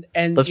and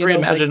let's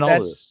reimagine all of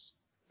this.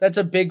 That's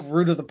a big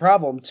root of the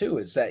problem too,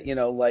 is that,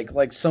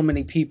 like so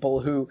many people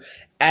who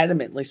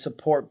adamantly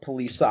support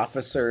police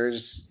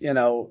officers,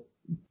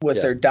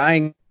 with their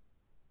dying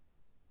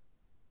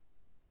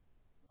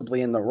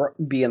be in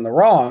the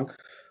wrong.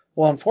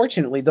 Well,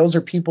 unfortunately, those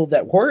are people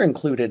that were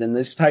included in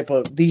these type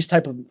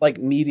of like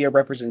media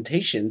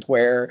representations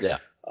where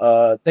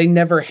they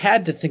never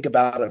had to think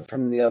about it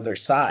from the other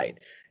side.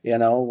 You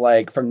know,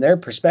 like from their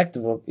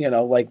perspective, you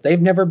know, like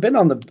they've never been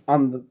on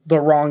the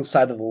wrong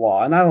side of the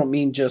law, and I don't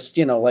mean just,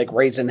 you know, like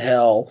raising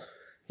hell.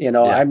 You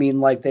know, Yeah. I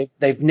mean like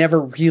they've never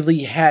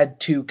really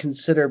had to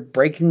consider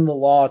breaking the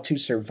law to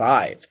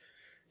survive.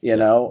 You Yeah.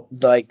 know,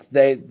 like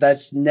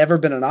that's never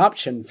been an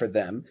option for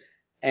them,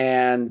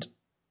 and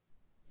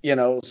you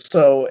know,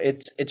 so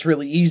it's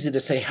really easy to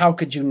say, how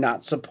could you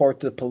not support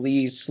the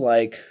police?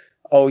 Like,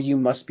 oh, you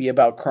must be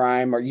about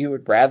crime, or you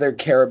would rather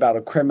care about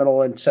a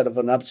criminal instead of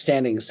an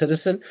upstanding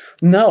citizen.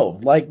 No,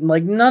 like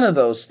none of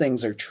those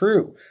things are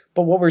true.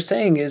 But what we're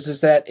saying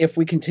is that if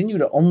we continue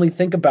to only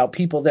think about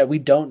people that we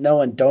don't know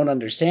and don't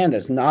understand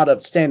as not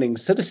upstanding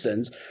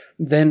citizens,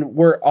 then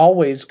we're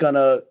always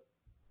gonna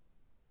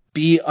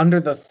be under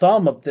the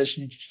thumb of this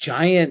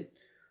giant,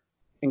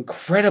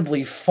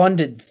 incredibly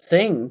funded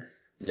thing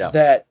Yeah.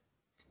 that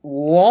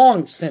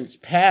long since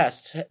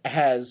past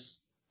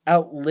has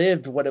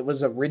outlived what it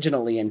was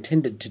originally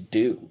intended to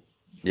do.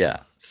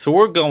 Yeah. So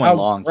we're going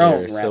long here,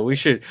 Outgrown, so rather.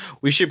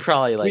 we should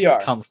probably We like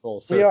are. come full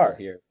We circle are.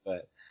 here.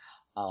 But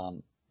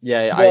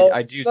yeah, Well,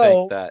 I do think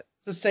so that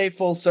to say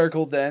full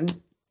circle,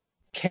 then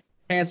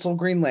cancel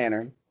Green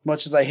Lantern.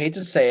 Much as I hate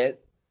to say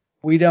it,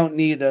 we don't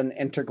need an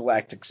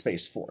intergalactic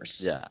space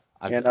force. yeah,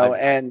 You know,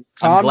 and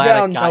I'm calm glad I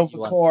down, got Nova you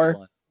on this Corps.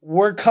 one.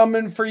 We're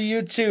coming for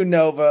you too,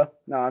 Nova.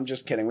 No, I'm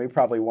just kidding. We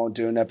probably won't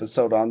do an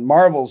episode on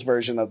Marvel's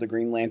version of the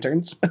Green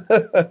Lanterns.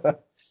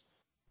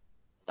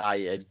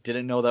 I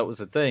didn't know that was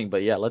a thing,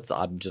 but yeah, let's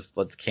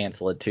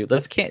cancel it too.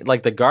 Let's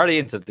like the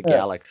Guardians of the Yeah.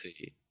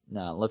 Galaxy.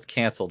 No, let's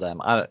cancel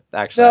them. I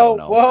No, don't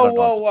know. I whoa, don't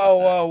know whoa, enough whoa,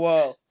 about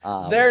whoa, that.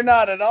 whoa. They're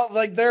not at all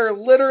like they're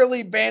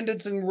literally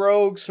bandits and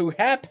rogues who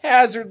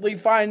haphazardly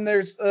find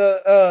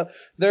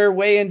their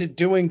way into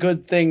doing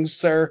good things,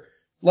 sir.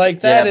 Like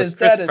Yeah, that but is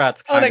Chris that is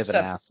Pratt's kind of an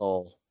unacceptable.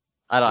 asshole.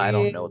 I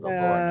don't know the lore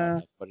Yeah,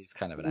 enough, but he's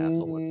kind of an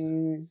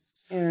asshole.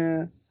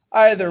 yeah.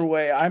 Either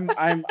way, I'm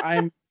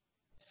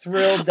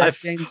thrilled I that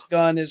James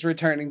Gunn is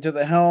returning to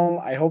the helm.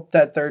 I hope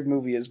that third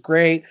movie is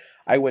great.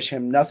 I wish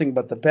him nothing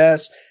but the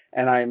best.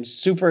 And I'm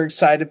super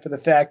excited for the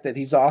fact that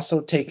he's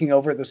also taking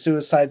over the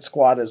Suicide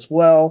Squad as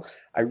well.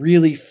 I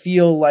really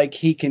feel like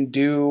he can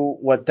do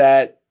what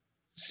that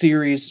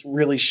series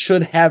really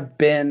should have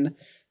been.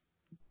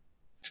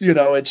 You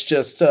know, it's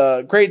just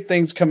great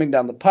things coming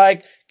down the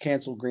pike.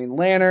 Cancel Green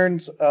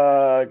Lanterns.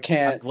 I'm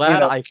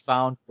glad I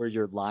found where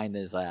your line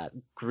is at.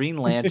 Green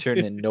Lantern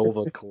and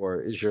Nova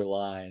Corps is your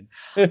line.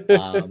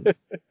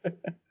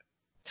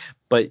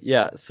 But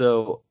yeah,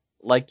 so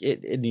like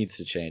it needs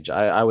to change.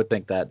 I would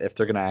think that if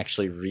they're gonna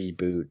actually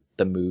reboot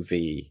the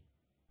movie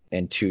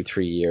in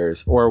 2-3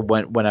 years or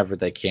whenever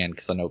they can,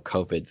 because I know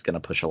COVID's gonna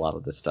push a lot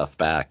of this stuff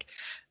back,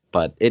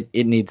 but it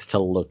needs to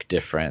look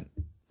different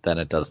than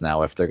it does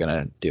now if they're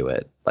gonna do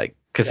it. Like,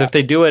 because if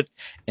they do it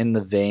in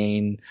the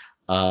vein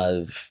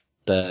of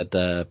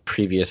the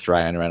previous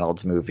Ryan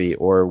Reynolds movie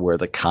or where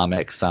the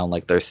comics sound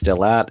like they're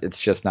still at, it's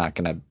just not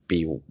gonna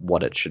be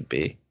what it should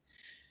be.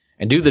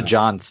 And do the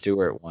Jon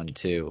Stewart one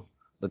too.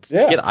 Let's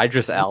get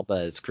Idris Elba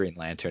as Green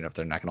Lantern if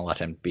they're not going to let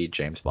him be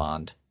James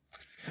Bond.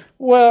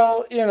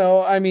 Well, you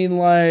know, I mean,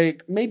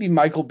 like maybe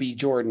Michael B.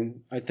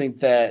 Jordan. I think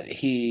that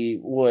he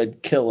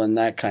would kill in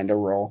that kind of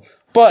role.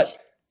 But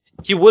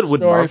he would. Would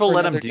Marvel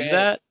let him do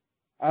that?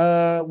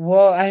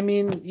 Well, I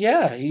mean,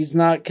 yeah, he's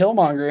not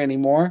Killmonger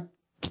anymore.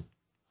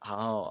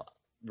 Oh,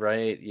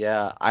 right,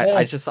 yeah.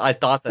 I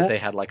thought that they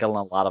had like a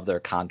lot of their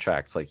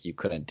contracts, like you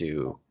couldn't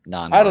do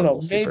non-Marvel. I don't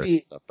know.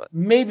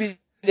 Maybe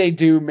they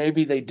do,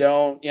 maybe they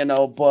don't. You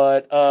know,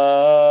 but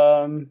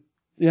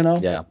you know.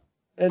 Yeah.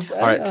 All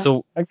right.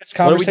 So I guess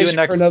conversation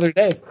for another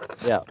day.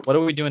 Yeah. What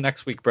are we doing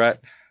next week, Brett?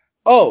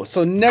 Oh,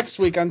 so next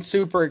week I'm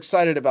super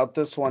excited about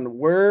this one.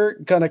 We're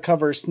gonna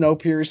cover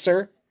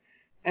Snowpiercer,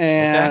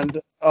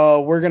 and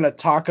we're gonna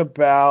talk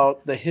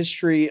about the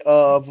history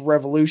of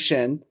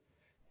Revolution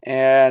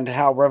and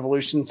how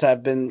revolutions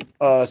have been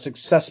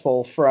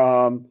successful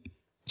from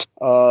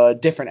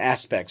different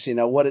aspects. You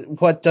know,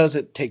 what does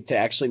it take to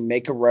actually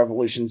make a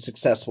revolution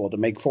successful, to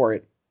make for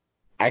it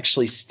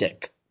actually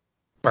stick?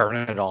 Burn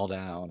it all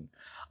down.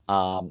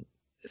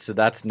 So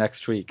that's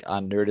next week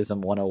on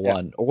Nerdism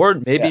 101, or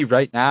maybe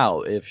right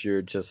now if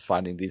you're just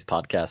finding these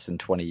podcasts in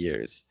 20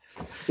 years.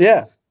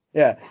 Yeah,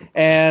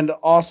 and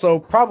also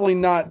probably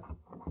not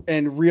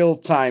in real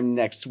time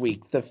next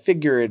week, the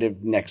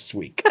figurative next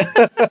week.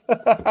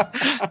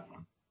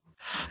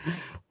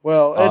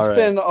 Well, it's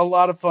been a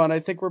lot of fun. I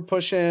think we're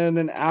pushing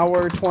an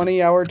hour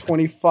 20, hour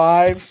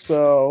 25.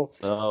 So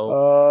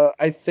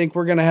I think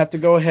we're going to have to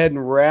go ahead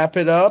and wrap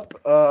it up.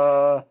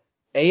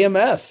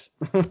 AMF.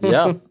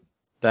 Yeah.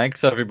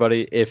 Thanks,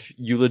 everybody. If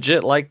you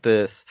legit like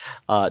this,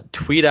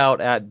 tweet out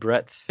at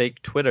Brett's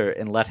fake Twitter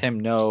and let him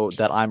know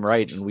that I'm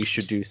right and we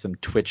should do some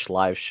Twitch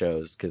live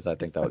shows, because I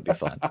think that would be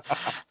fun.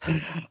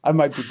 I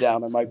might be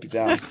down.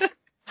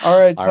 All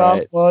right, Tom. All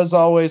right. Well, as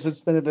always,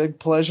 it's been a big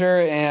pleasure,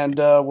 and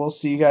we'll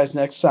see you guys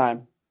next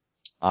time.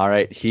 All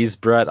right. He's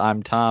Brett.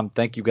 I'm Tom.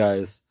 Thank you,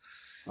 guys.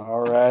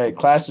 All right.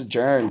 Class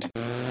adjourned.